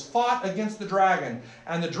angels fought against the dragon,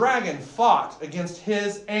 and the dragon fought against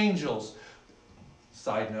his angels.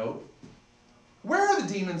 Side note, where are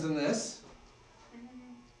the demons in this?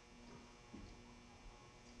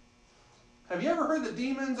 Have you ever heard that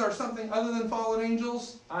demons are something other than fallen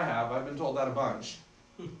angels? I have. I've been told that a bunch.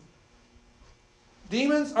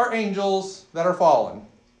 Demons are angels that are fallen.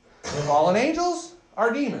 Fallen angels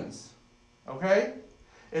are demons. Okay?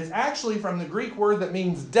 It's actually from the Greek word that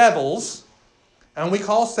means devils, and we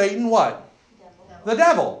call Satan what? Devil. The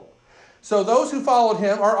devil. So those who followed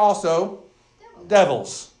him are also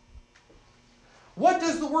devils. What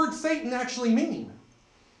does the word Satan actually mean?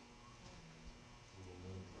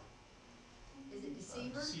 Is it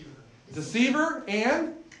deceiver? Deceiver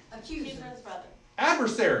and Accuser. He's his brother.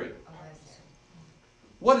 adversary.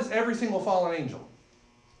 What is every single fallen angel?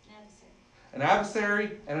 Adversary. An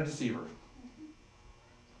adversary and a deceiver.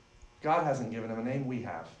 God hasn't given him a name, we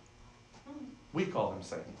have. We call him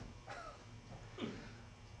Satan.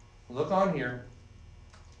 Look on here.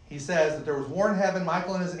 He says that there was war in heaven.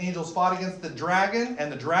 Michael and his angels fought against the dragon,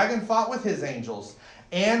 and the dragon fought with his angels,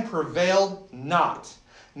 and prevailed not.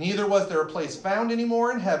 Neither was there a place found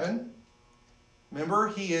anymore in heaven. Remember,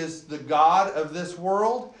 he is the God of this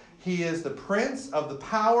world. He is the prince of the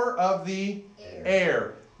power of the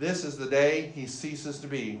air. This is the day he ceases to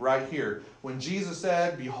be, right here. When Jesus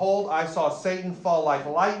said, "Behold, I saw Satan fall like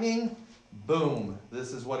lightning," boom,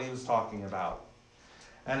 this is what he was talking about.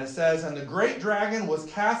 And it says, "And the great dragon was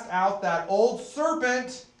cast out, that old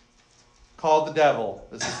serpent called the devil."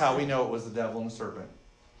 This is how we know it was the devil and the serpent.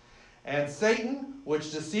 "And Satan,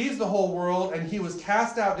 which deceives the whole world, and he was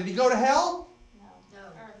cast out." Did he go to hell? No. No.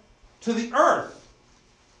 Earth. To the earth.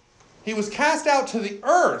 He was cast out to the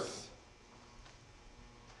earth.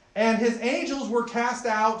 And his angels were cast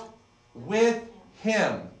out with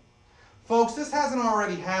him. Folks, this hasn't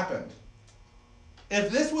already happened. If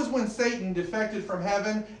this was when Satan defected from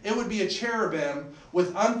heaven, it would be a cherubim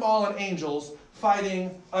with unfallen angels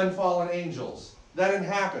fighting unfallen angels. That didn't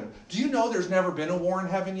happen. Do you know there's never been a war in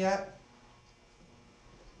heaven yet?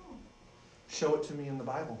 Show it to me in the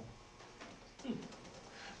Bible.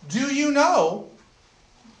 Do you know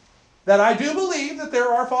that I do believe that there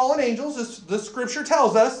are fallen angels? The scripture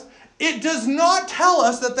tells us. It does not tell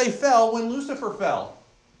us that they fell when Lucifer fell.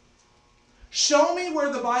 Show me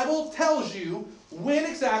where the Bible tells you when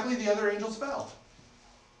exactly the other angels fell.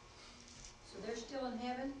 So they're still in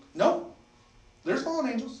heaven? No. There's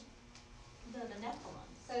fallen angels. The Nephilim.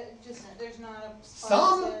 So just, there's not a spot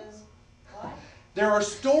Some. that says, What? There are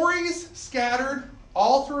stories scattered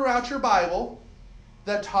all throughout your Bible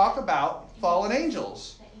that talk about fallen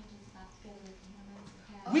angels. The angels got together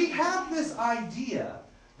with him. We have this idea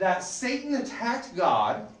that Satan attacked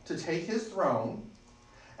God to take his throne,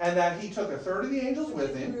 and that he took a third of the angels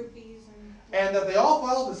with him, groupies and that they all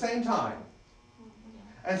fell at the same time.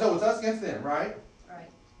 And so it's us against them, right? Right.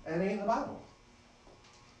 And it ain't in the Bible.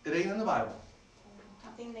 It ain't in the Bible.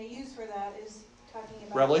 The thing they use for that is talking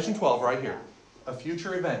about Revelation 12 right here. A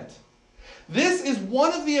future event. This is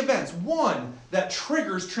one of the events, one that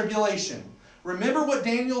triggers tribulation. Remember what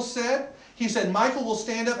Daniel said? He said, Michael will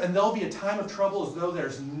stand up and there'll be a time of trouble as though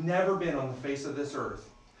there's never been on the face of this earth.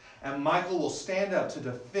 And Michael will stand up to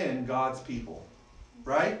defend God's people.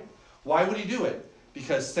 Right? Why would he do it?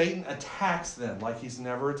 Because Satan attacks them like he's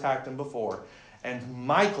never attacked them before. And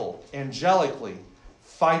Michael, angelically,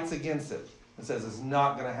 fights against it and says it's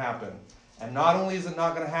not going to happen. And not only is it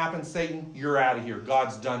not going to happen, Satan, you're out of here.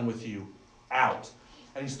 God's done with you. Out.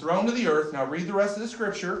 And he's thrown to the earth. Now read the rest of the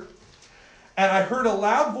scripture. And I heard a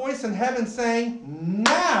loud voice in heaven saying,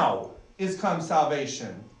 now is come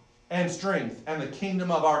salvation and strength and the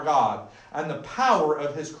kingdom of our God and the power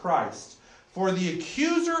of his Christ. For the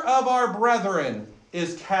accuser of our brethren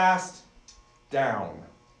is cast down,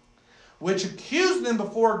 which accused them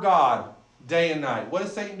before God day and night. What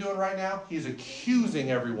is Satan doing right now? He's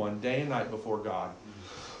accusing everyone day and night before God.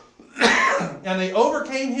 And they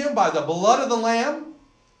overcame him by the blood of the Lamb,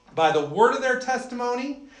 by the word of their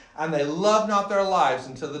testimony, and they loved not their lives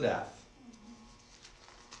unto the death.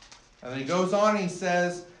 And then he goes on and he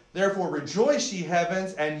says, therefore rejoice, ye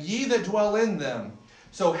heavens, and ye that dwell in them.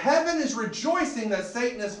 So heaven is rejoicing that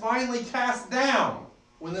Satan is finally cast down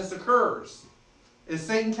when this occurs. Is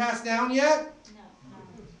Satan cast down yet?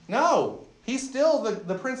 No. He's still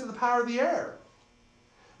the prince of the power of the air.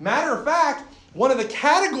 Matter of fact, one of the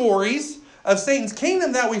categories of Satan's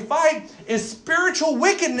kingdom that we fight is spiritual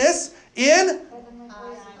wickedness in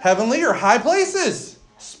heavenly or high places.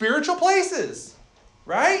 Spiritual places.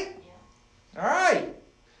 Right? All right.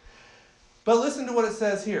 But listen to what it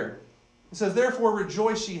says here. It says, therefore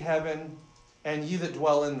rejoice, ye heaven, and ye that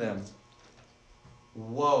dwell in them.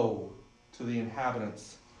 Woe to the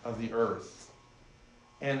inhabitants of the earth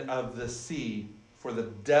and of the sea, for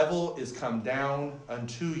the devil is come down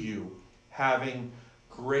unto you, having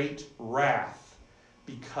great wrath,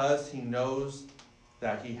 because he knows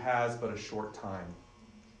that he has but a short time.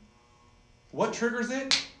 What triggers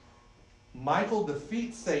it? Michael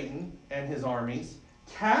defeats Satan and his armies,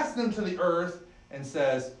 casts them to the earth, and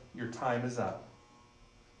says, your time is up.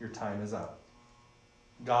 Your time is up.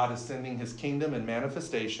 God is sending his kingdom in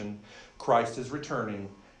manifestation. Christ is returning,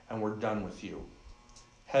 and we're done with you.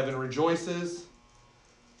 Heaven rejoices,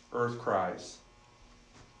 earth cries.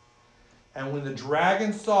 And when the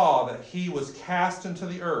dragon saw that he was cast into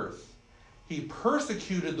the earth, he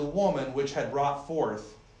persecuted the woman which had brought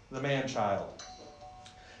forth the man-child.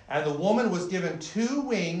 And the woman was given 2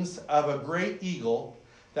 wings of a great eagle,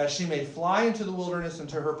 that she may fly into the wilderness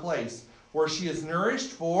into her place, where she is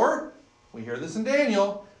nourished for, we hear this in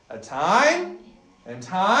Daniel, a time, and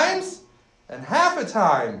times, and half a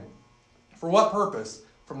time. For what purpose?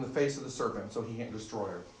 From the face of the serpent, so he can't destroy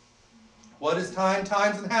her. What is time,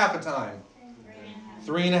 times, and half a time?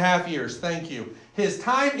 3.5 years. Thank you. His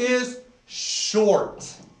time is short.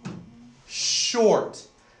 Short.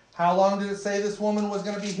 How long did it say this woman was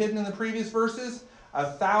going to be hidden in the previous verses?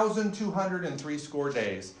 1,260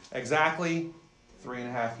 days. Exactly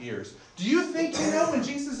 3.5 years. Do you think you know when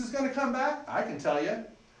Jesus is going to come back? I can tell you.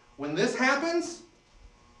 When this happens,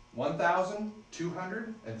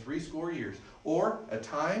 1,260 years. Or a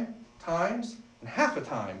time, times, and half a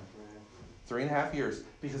time. 3.5 years.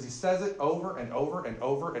 Because he says it over and over and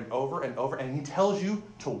over and over and over. And he tells you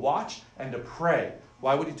to watch and to pray.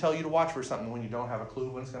 Why would he tell you to watch for something when you don't have a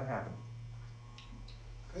clue when it's going to happen?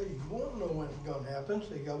 Hey, you won't know when it's gonna happen,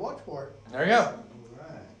 so you gotta watch for it. There you go.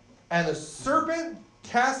 Right. And the serpent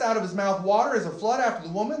cast out of his mouth water as a flood after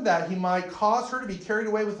the woman, that he might cause her to be carried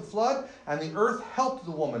away with the flood. And the earth helped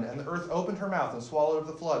the woman, and the earth opened her mouth and swallowed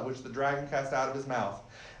the flood, which the dragon cast out of his mouth.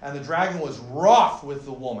 And the dragon was wroth with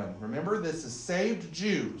the woman. Remember, this is saved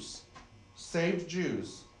Jews. Saved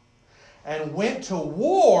Jews. And went to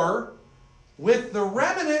war with the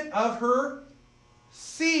remnant of her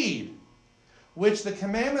seed, which the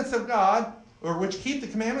commandments of God, or which keep the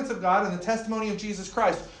commandments of God and the testimony of Jesus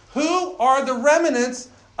Christ. Who are the remnants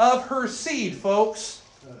of her seed, folks?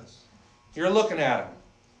 Us. You're looking at them.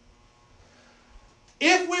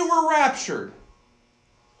 If we were raptured,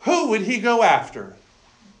 who would he go after?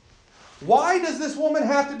 Why does this woman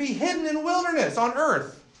have to be hidden in wilderness on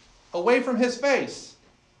earth, away from his face?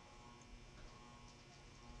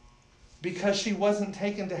 Because she wasn't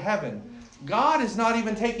taken to heaven. God is not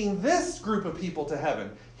even taking this group of people to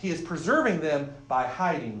heaven. He is preserving them by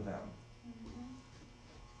hiding them.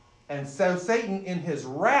 And so Satan, in his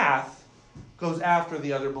wrath, goes after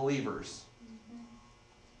the other believers.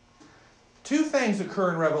 2 things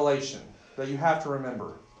occur in Revelation that you have to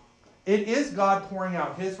remember. It is God pouring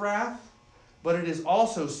out his wrath, but it is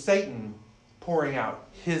also Satan pouring out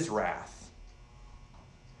his wrath.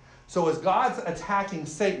 So as God's attacking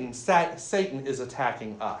Satan, Satan is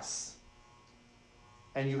attacking us.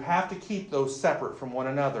 And you have to keep those separate from one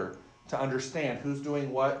another to understand who's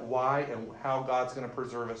doing what, why, and how God's going to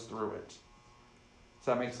preserve us through it. Does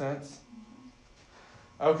that make sense?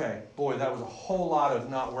 Okay, boy, that was a whole lot of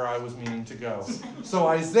not where I was meaning to go. So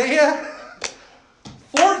Isaiah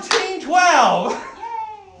 14:12,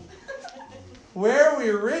 where we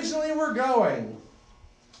originally were going.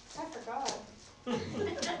 I forgot.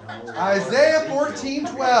 Isaiah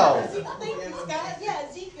 14:12. Thank you, Scott. Yeah,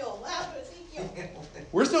 Ezekiel. Wow, Ezekiel.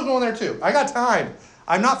 We're still going there too. I got time.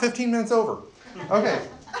 I'm not 15 minutes over. Okay,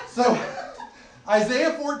 so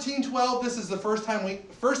Isaiah 14:12. This is the first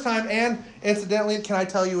time, and incidentally, can I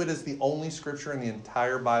tell you, it is the only scripture in the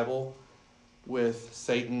entire Bible with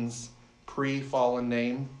Satan's pre-fallen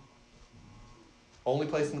name. Only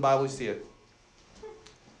place in the Bible you see it.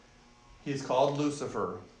 He's called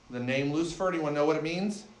Lucifer. The name Lucifer, do you want to know what it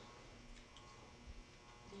means?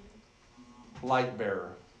 Light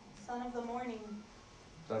bearer. Son of the morning.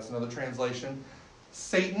 That's another translation.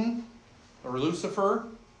 Satan, or Lucifer,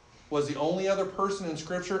 was the only other person in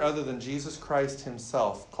Scripture other than Jesus Christ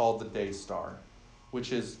himself called the day star.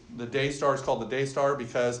 Which is, the day star is called the day star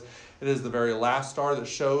because it is the very last star that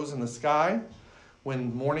shows in the sky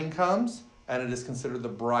when morning comes, and it is considered the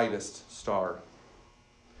brightest star.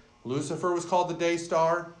 Lucifer was called the day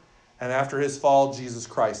star, and after his fall, Jesus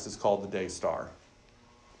Christ is called the day star.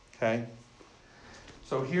 Okay?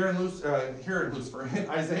 So here in Lucifer, in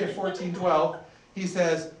Isaiah 14:12, he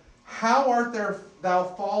says, "How art thou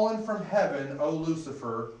fallen from heaven, O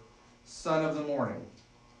Lucifer, son of the morning?"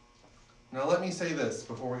 Now let me say this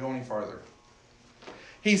before we go any farther.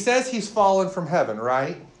 He says he's fallen from heaven,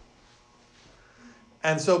 right?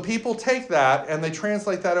 And so people take that and they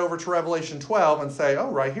translate that over to Revelation 12 and say, oh,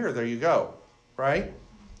 right here, there you go, right?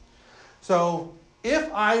 So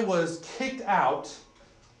if I was kicked out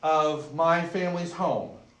of my family's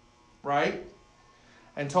home, right,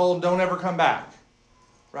 and told don't ever come back,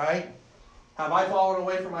 right? Have I fallen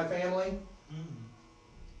away from my family?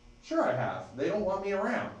 Sure I have. They don't want me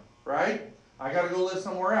around, right? I got to go live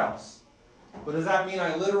somewhere else. But does that mean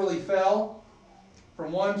I literally fell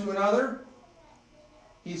from one to another?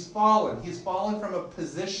 He's fallen. He's fallen from a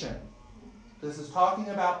position. This is talking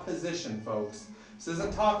about position, folks. This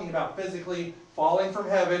isn't talking about physically falling from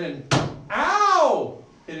heaven and, ow,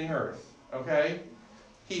 hitting earth, okay?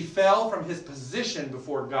 He fell from his position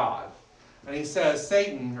before God. And he says,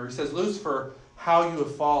 Satan, or he says, Lucifer, how you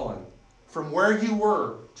have fallen. From where you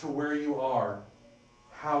were to where you are,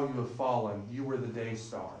 how you have fallen. You were the day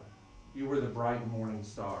star. You were the bright morning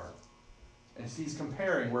star. And he's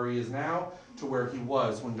comparing where he is now to where he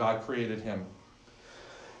was when God created him.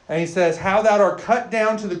 And he says, how thou art cut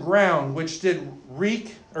down to the ground, which did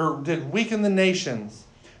weaken the nations.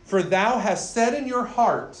 For thou hast said in your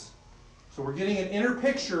heart, so we're getting an inner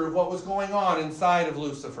picture of what was going on inside of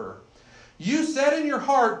Lucifer. You said in your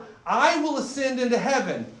heart, I will ascend into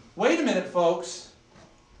heaven. Wait a minute, folks.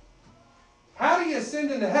 How do you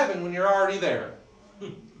ascend into heaven when you're already there?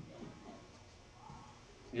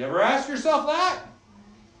 You ever ask yourself that?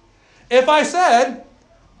 If I said,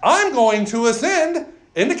 I'm going to ascend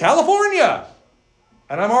into California,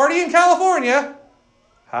 and I'm already in California,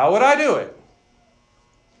 how would I do it?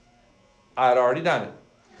 I'd already done it.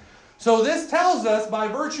 So this tells us, by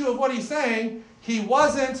virtue of what he's saying, he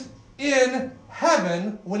wasn't in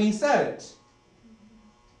heaven when he said it.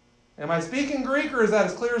 Am I speaking Greek, or is that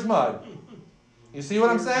as clear as mud? You see what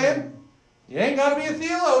I'm saying? You ain't got to be a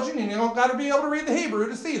theologian, and you don't got to be able to read the Hebrew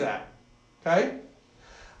to see that. Okay?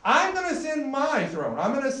 I'm going to ascend my throne.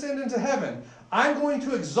 I'm going to ascend into heaven. I'm going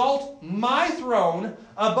to exalt my throne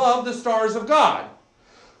above the stars of God.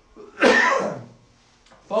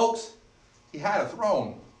 Folks, he had a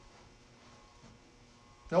throne.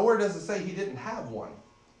 Nowhere does it say he didn't have one.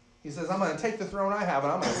 He says, I'm going to take the throne I have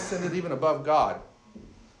and I'm going to ascend it even above God.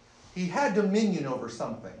 He had dominion over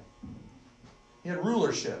something. He had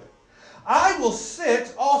rulership. I will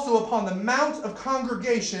sit also upon the mount of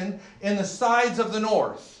congregation in the sides of the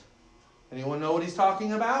north. Anyone know what he's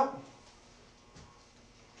talking about?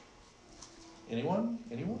 Anyone?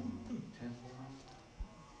 Anyone?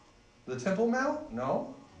 The Temple Mount?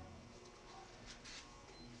 No.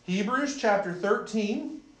 Hebrews chapter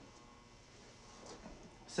 13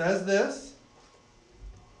 says this.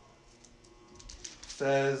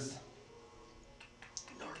 Says,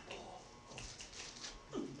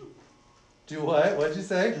 do what? What'd you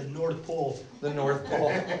say? The North Pole. The North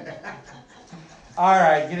Pole. All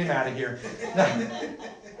right, get him out of here.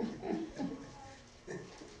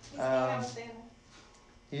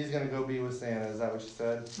 He's going to go be with Santa. Is that what you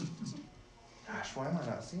said? Gosh, why am I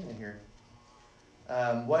not seeing it here?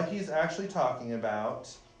 What he's actually talking about,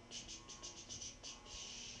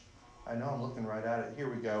 I know I'm looking right at it. Here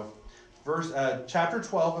we go. Chapter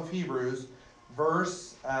 12 of Hebrews,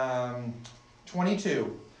 verse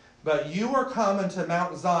 22. But you are come unto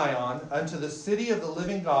Mount Zion, unto the city of the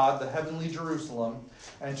living God, the heavenly Jerusalem,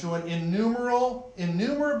 and to an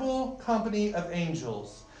innumerable company of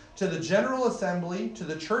angels, to the general assembly, to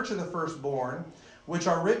the church of the firstborn, which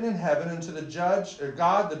are written in heaven, and to the judge,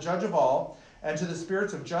 God, the judge of all, and to the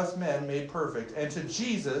spirits of just men made perfect, and to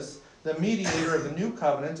Jesus, the mediator of the new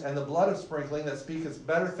covenant, and the blood of sprinkling that speaketh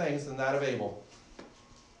better things than that of Abel.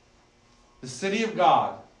 The city of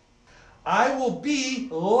God. I will be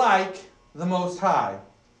like the Most High.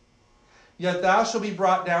 Yet thou shalt be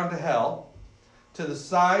brought down to hell, to the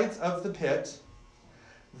sides of the pit.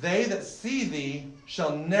 They that see thee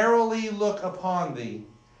shall narrowly look upon thee,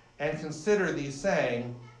 and consider thee,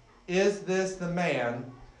 saying, Is this the man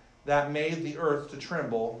that made the earth to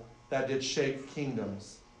tremble, that did shake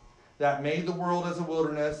kingdoms, that made the world as a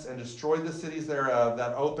wilderness, and destroyed the cities thereof,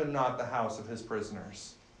 that opened not the house of his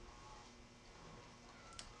prisoners?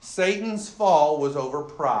 Satan's fall was over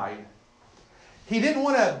pride. He didn't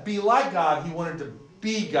want to be like God, he wanted to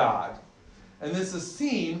be God. And this is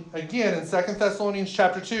seen, again, in 2 Thessalonians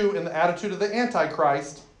chapter 2, in the attitude of the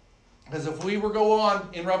Antichrist. Because if we were go on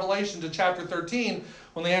in Revelation to chapter 13,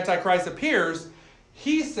 when the Antichrist appears,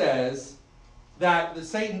 he says that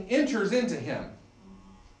Satan enters into him.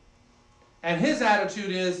 And his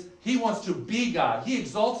attitude is, he wants to be God. He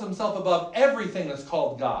exalts himself above everything that's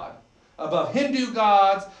called God. above Hindu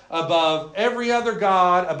gods, above every other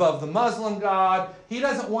god, above the Muslim god. He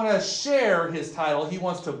doesn't want to share his title. He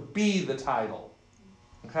wants to be the title.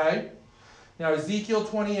 Okay? Now, Ezekiel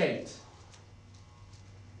 28.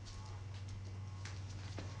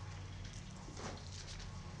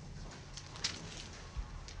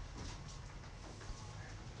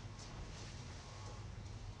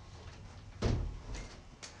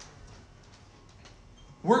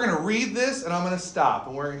 We're going to read this, and I'm going to stop,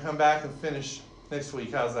 and we're going to come back and finish next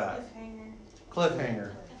week. How's that?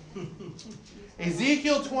 Cliffhanger. Cliffhanger.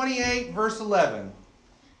 Ezekiel 28, verse 11.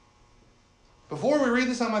 Before we read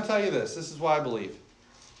this, I'm going to tell you this. This is why I believe.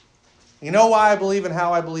 You know why I believe and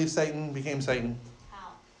how I believe Satan became Satan?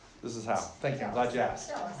 How? This is how. Thank you. I'm glad you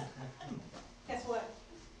asked. Guess what?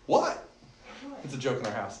 What? It's a joke in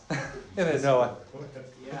our house. It is. No,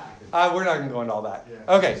 we're not going to go into all that.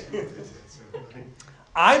 Okay.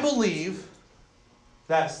 I believe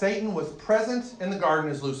that Satan was present in the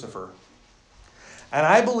garden as Lucifer. And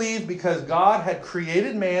I believe because God had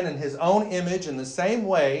created man in his own image in the same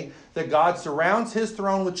way that God surrounds his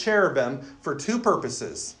throne with cherubim for two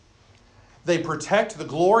purposes. They protect the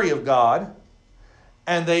glory of God,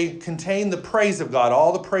 and they contain the praise of God.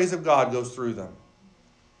 All the praise of God goes through them.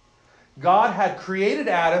 God had created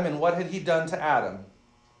Adam, and what had he done to Adam?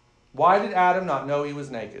 Why did Adam not know he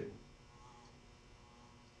was naked?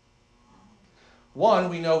 One,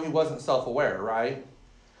 we know he wasn't self-aware, right?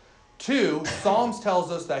 Two, Psalms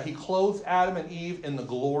tells us that he clothed Adam and Eve in the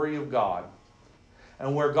glory of God.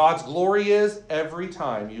 And where God's glory is, every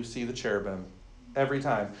time you see the cherubim. Every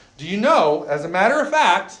time. Do you know, as a matter of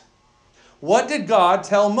fact, what did God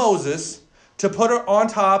tell Moses to put on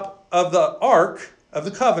top of the Ark of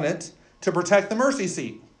the Covenant to protect the mercy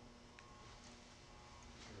seat?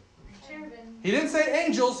 Cherubim. He didn't say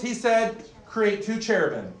angels, he said create two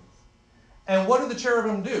cherubim. And what do the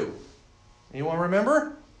cherubim do? Anyone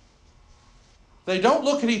remember? They don't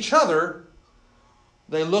look at each other.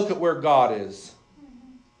 They look at where God is.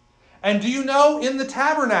 And do you know in the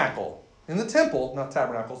tabernacle, in the temple, not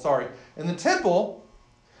tabernacle, sorry, in the temple,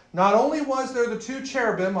 not only was there the two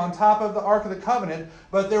cherubim on top of the Ark of the Covenant,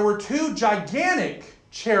 but there were two gigantic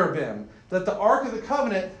cherubim that the Ark of the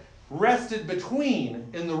Covenant rested between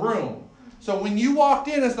in the room. So when you walked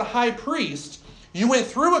in as the high priest, you went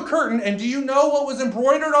through a curtain, and do you know what was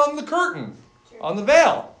embroidered on the curtain? On the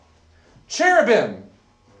veil? Cherubim.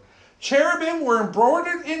 Cherubim were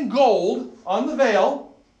embroidered in gold on the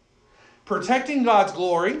veil, protecting God's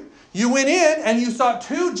glory. You went in and you saw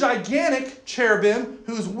two gigantic cherubim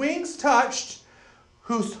whose wings touched,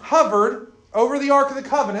 who hovered over the Ark of the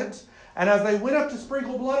Covenant, and as they went up to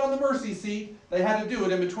sprinkle blood on the mercy seat, they had to do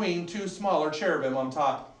it in between two smaller cherubim on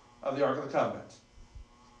top of the Ark of the Covenant.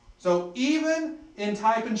 So even in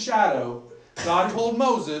type and shadow, God told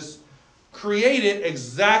Moses, create it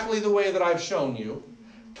exactly the way that I've shown you.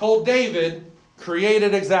 Told David, create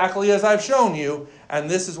it exactly as I've shown you. And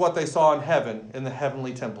this is what they saw in heaven, in the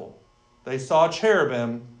heavenly temple. They saw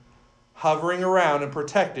cherubim hovering around and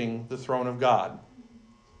protecting the throne of God.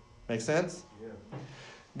 Make sense? Yeah.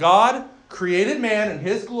 God created man in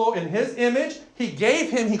his image.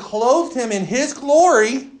 He clothed him in his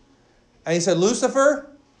glory. And he said, Lucifer,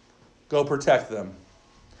 go protect them.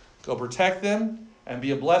 Go protect them and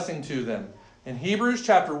be a blessing to them. In Hebrews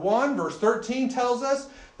chapter 1, verse 13 tells us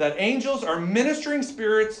that angels are ministering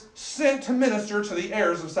spirits sent to minister to the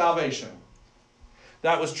heirs of salvation.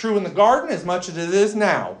 That was true in the garden as much as it is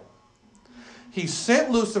now. He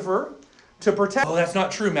sent Lucifer to protect... Oh, that's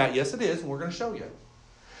not true, Matt. Yes, it is, and we're going to show you.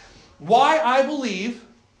 Why I believe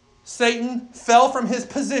Satan fell from his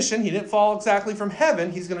position. He didn't fall exactly from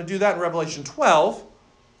heaven. He's going to do that in Revelation 12.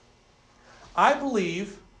 I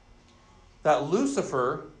believe that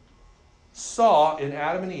Lucifer saw in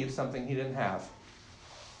Adam and Eve something he didn't have.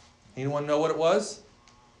 Anyone know what it was?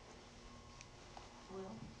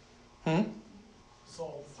 Will.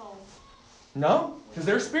 Soul. Soul. No, because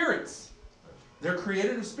they're spirits. They're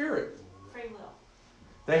created of spirit. Free will.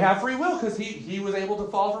 They have free will because he was able to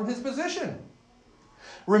fall from his position.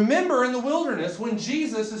 Remember in the wilderness when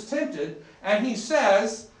Jesus is tempted and he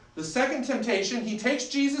says, the second temptation, he takes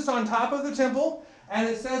Jesus on top of the temple and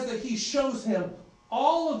it says that he shows him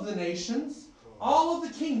all of the nations, all of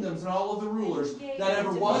the kingdoms, and all of the rulers that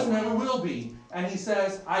ever was and ever will be. And he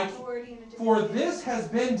says, for this has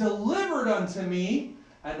been delivered unto me,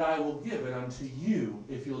 and I will give it unto you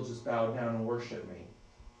if you'll just bow down and worship me.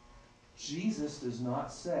 Jesus does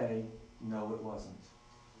not say, no, it wasn't.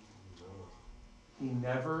 He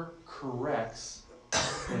never corrects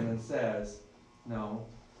him and says, no,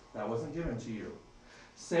 that wasn't given to you.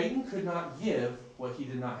 Satan could not give what he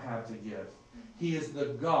did not have to give. He is the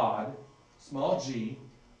God, small g,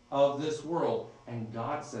 of this world. And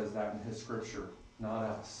God says that in his scripture, not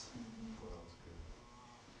us.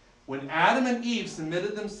 When Adam and Eve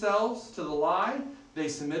submitted themselves to the lie, they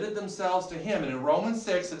submitted themselves to him. And in Romans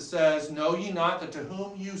 6 it says, know ye not that to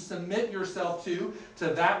whom you submit yourself to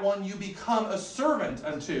that one you become a servant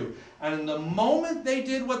unto. And in the moment they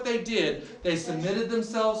did what they did, they submitted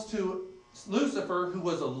themselves to Lucifer, who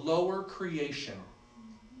was a lower creation.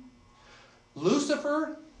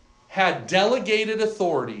 Lucifer had delegated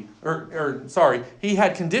authority, he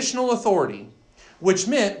had conditional authority, which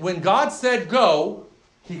meant when God said go,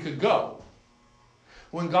 he could go.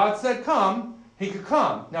 When God said come, he could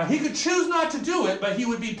come. Now, he could choose not to do it, but he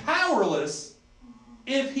would be powerless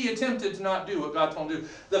if he attempted to not do what God told him to do.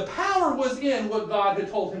 The power was in what God had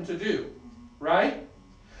told him to do, right?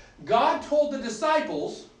 God told the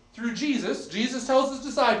disciples through Jesus. Jesus tells his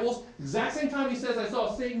disciples, exact same time he says, I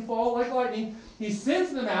saw Satan fall like lightning. He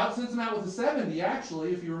sends them out with the 70,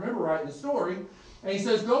 actually, if you remember right in the story. And he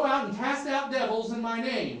says, go out and cast out devils in my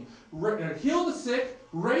name. Heal the sick,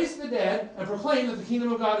 raise the dead, and proclaim that the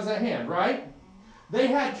kingdom of God is at hand, right? They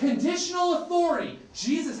had conditional authority.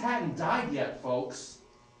 Jesus hadn't died yet, folks.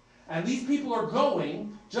 And these people are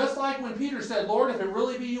going, just like when Peter said, Lord, if it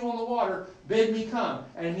really be you on the water, bid me come.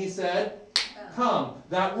 And he said, come.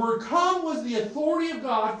 That word come was the authority of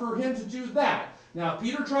God for him to do that. Now, if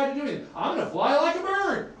Peter tried to do anything, I'm going to fly like a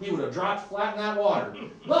bird, he would have dropped flat in that water.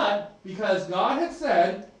 But because God had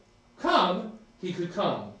said, come, he could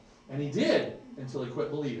come. And he did until he quit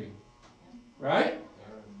believing. Right?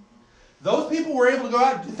 Those people were able to go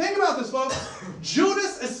out. Think about this, folks.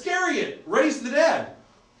 Judas Iscariot raised the dead.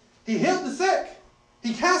 He healed the sick.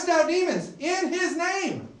 He cast out demons in his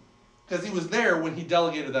name. Because he was there when he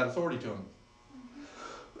delegated that authority to him.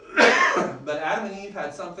 But Adam and Eve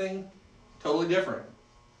had something totally different.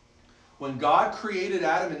 When God created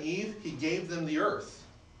Adam and Eve, he gave them the earth.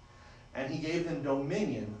 And he gave them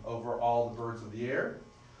dominion over all the birds of the air,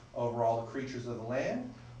 over all the creatures of the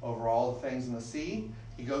land, over all the things in the sea.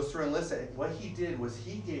 He goes through and lists it. What he did was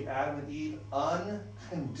he gave Adam and Eve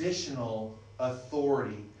unconditional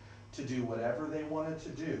authority to do whatever they wanted to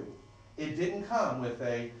do. It didn't come with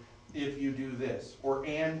a, if you do this, or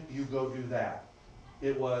and you go do that.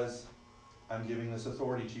 It was, I'm giving this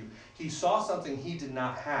authority to you. He saw something he did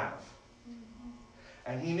not have.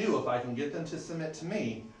 And he knew if I can get them to submit to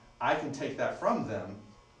me, I can take that from them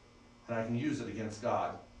and I can use it against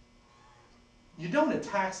God. You don't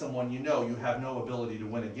attack someone you know you have no ability to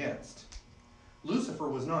win against. Lucifer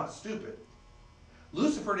was not stupid.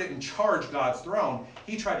 Lucifer didn't charge God's throne.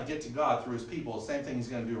 He tried to get to God through his people. Same thing he's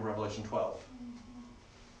going to do in Revelation 12.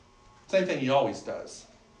 Same thing he always does.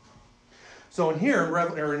 So in here,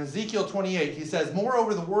 in Ezekiel 28, he says,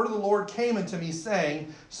 moreover, the word of the Lord came unto me,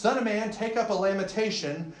 saying, Son of man, take up a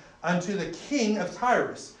lamentation unto the king of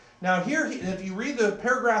Tyrus. Now here, if you read the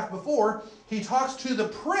paragraph before, he talks to the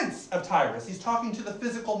prince of Tyrus. He's talking to the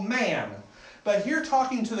physical man. But here,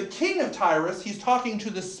 talking to the king of Tyrus, he's talking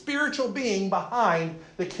to the spiritual being behind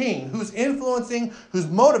the king, who's influencing, who's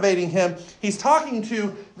motivating him. He's talking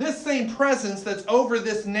to this same presence that's over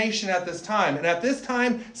this nation at this time. And at this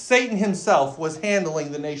time, Satan himself was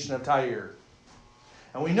handling the nation of Tyre.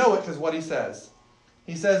 And we know it because what he says.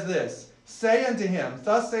 He says this, say unto him,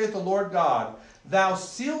 thus saith the Lord God, thou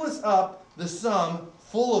sealest up the sum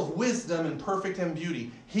full of wisdom and perfect in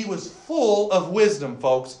beauty. He was full of wisdom,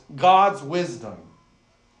 folks. God's wisdom.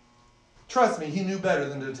 Trust me, he knew better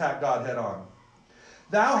than to attack God head on.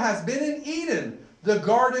 Thou hast been in Eden, the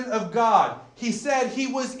garden of God. He said he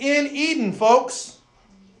was in Eden, folks.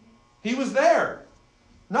 He was there.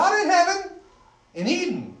 Not in heaven, in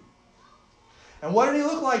Eden. And what did he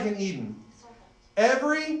look like in Eden?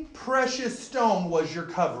 Every precious stone was your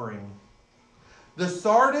covering. The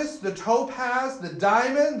sardis, the topaz, the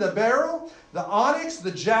diamond, the beryl, the onyx,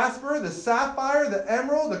 the jasper, the sapphire, the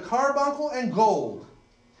emerald, the carbuncle, and gold.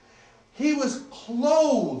 He was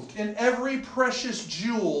clothed in every precious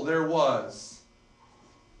jewel there was.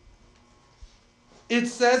 It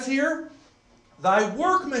says here, thy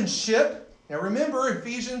workmanship. Now remember,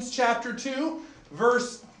 Ephesians chapter 2,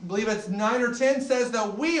 verse, I believe it's 9 or 10, says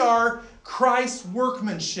that we are Christ's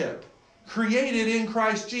workmanship. Created in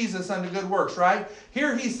Christ Jesus unto good works, right?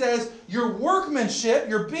 Here he says, your workmanship,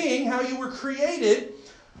 your being, how you were created,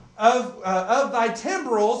 of thy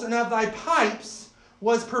timbrels and of thy pipes,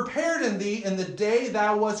 was prepared in thee in the day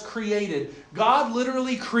thou was created. God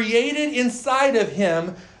literally created inside of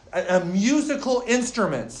him musical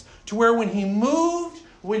instruments, to where when he moved,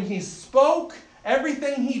 when he spoke,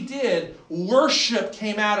 everything he did, worship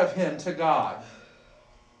came out of him to God.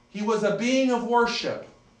 He was a being of worship.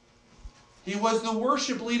 He was the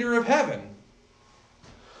worship leader of heaven.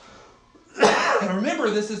 Remember,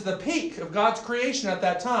 this is the peak of God's creation at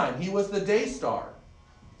that time. He was the day star.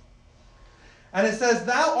 And it says,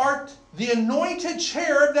 thou art the anointed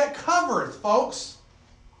cherub that covereth, folks.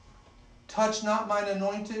 Touch not mine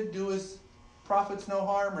anointed, do his prophets no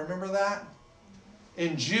harm. Remember that?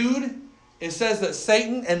 In Jude, it says that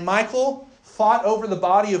Satan and Michael fought over the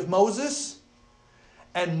body of Moses.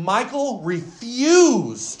 And Michael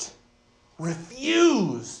refused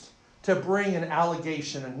to bring an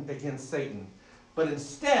allegation against Satan. But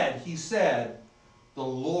instead, he said, the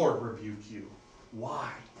Lord rebuke you.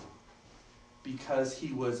 Why? Because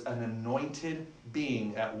he was an anointed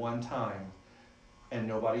being at one time. And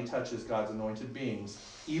nobody touches God's anointed beings,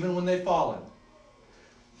 even when they've fallen.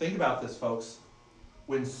 Think about this, folks.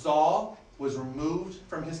 When Saul was removed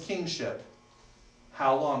from his kingship,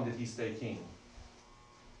 how long did he stay king?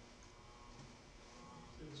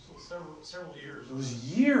 It was still several years. It was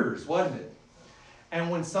years, wasn't it? And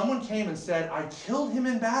when someone came and said, I killed him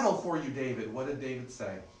in battle for you, David, what did David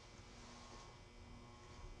say?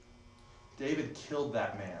 David killed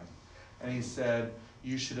that man. And he said,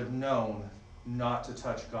 you should have known not to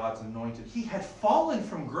touch God's anointed. He had fallen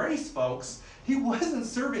from grace, folks. He wasn't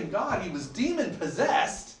serving God. He was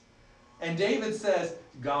demon-possessed. And David says,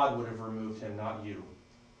 God would have removed him, not you.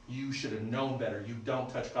 You should have known better. You don't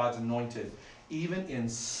touch God's anointed. Even in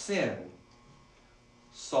sin,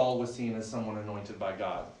 Saul was seen as someone anointed by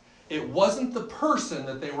God. It wasn't the person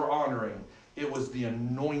that they were honoring. It was the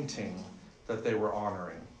anointing that they were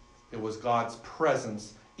honoring. It was God's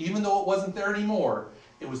presence. Even though it wasn't there anymore,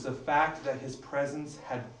 it was the fact that his presence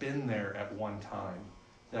had been there at one time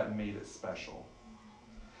that made it special.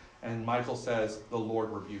 And Michael says, the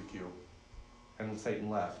Lord rebuke you. And Satan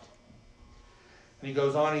left. And he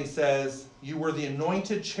goes on, he says, you were the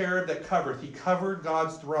anointed cherub that covereth. He covered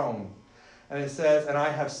God's throne. And it says, and I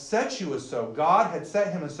have set you as so. God had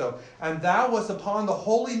set him as so. And thou wast upon the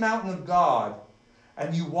holy mountain of God,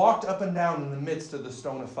 and you walked up and down in the midst of the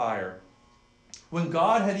stone of fire. When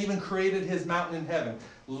God had even created his mountain in heaven,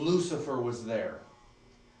 Lucifer was there.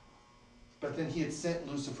 But then he had sent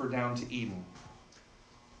Lucifer down to Eden.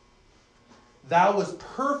 Thou wast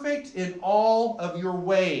perfect in all of your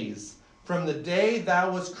ways from the day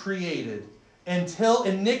thou was created until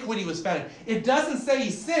iniquity was found. It doesn't say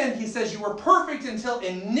he sinned. He says you were perfect until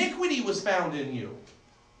iniquity was found in you.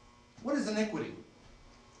 What is iniquity?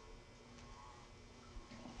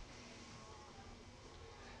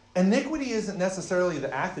 Iniquity isn't necessarily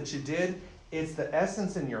the act that you did. It's the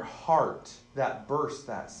essence in your heart that bursts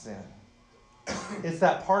that sin. It's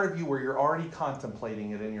that part of you where you're already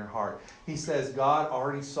contemplating it in your heart. He says God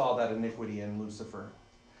already saw that iniquity in Lucifer.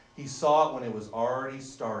 He saw it when it was already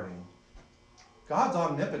starting. God's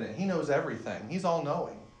omnipotent. He knows everything. He's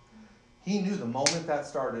all-knowing. He knew the moment that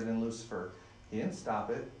started in Lucifer. He didn't stop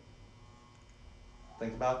it.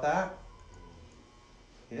 Think about that.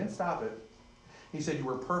 He didn't stop it. He said you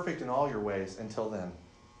were perfect in all your ways until then.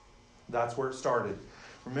 That's where it started.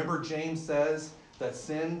 Remember, James says that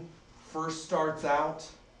sin first starts out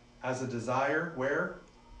as a desire, where?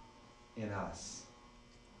 In us.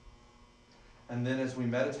 And then as we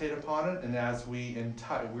meditate upon it, and as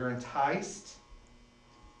we're enticed,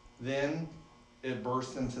 then it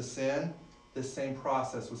bursts into sin. This same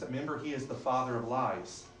process was, remember, he is the father of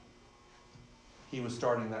lies. He was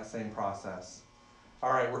starting that same process.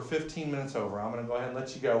 All right, we're 15 minutes over. I'm going to go ahead and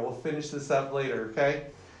let you go. We'll finish this up later, okay?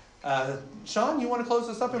 Sean, you want to close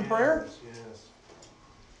this up in prayer? Yes.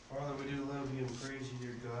 Father, we do love you and praise you,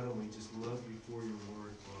 dear God, and we just love you for your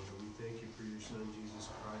word, Father. We thank you for your Son, Jesus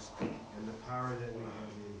Christ, and the power that we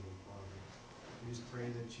have in him, Father. We just pray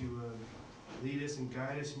that you lead us and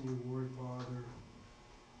guide us in your word, Father.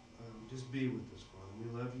 Just be with us, Father.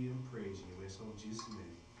 We love you and praise you. In Jesus'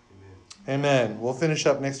 name, amen. Amen. We'll finish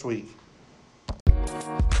up next week.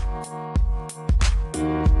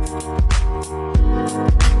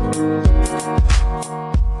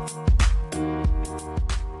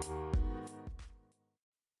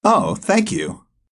 Oh, thank you.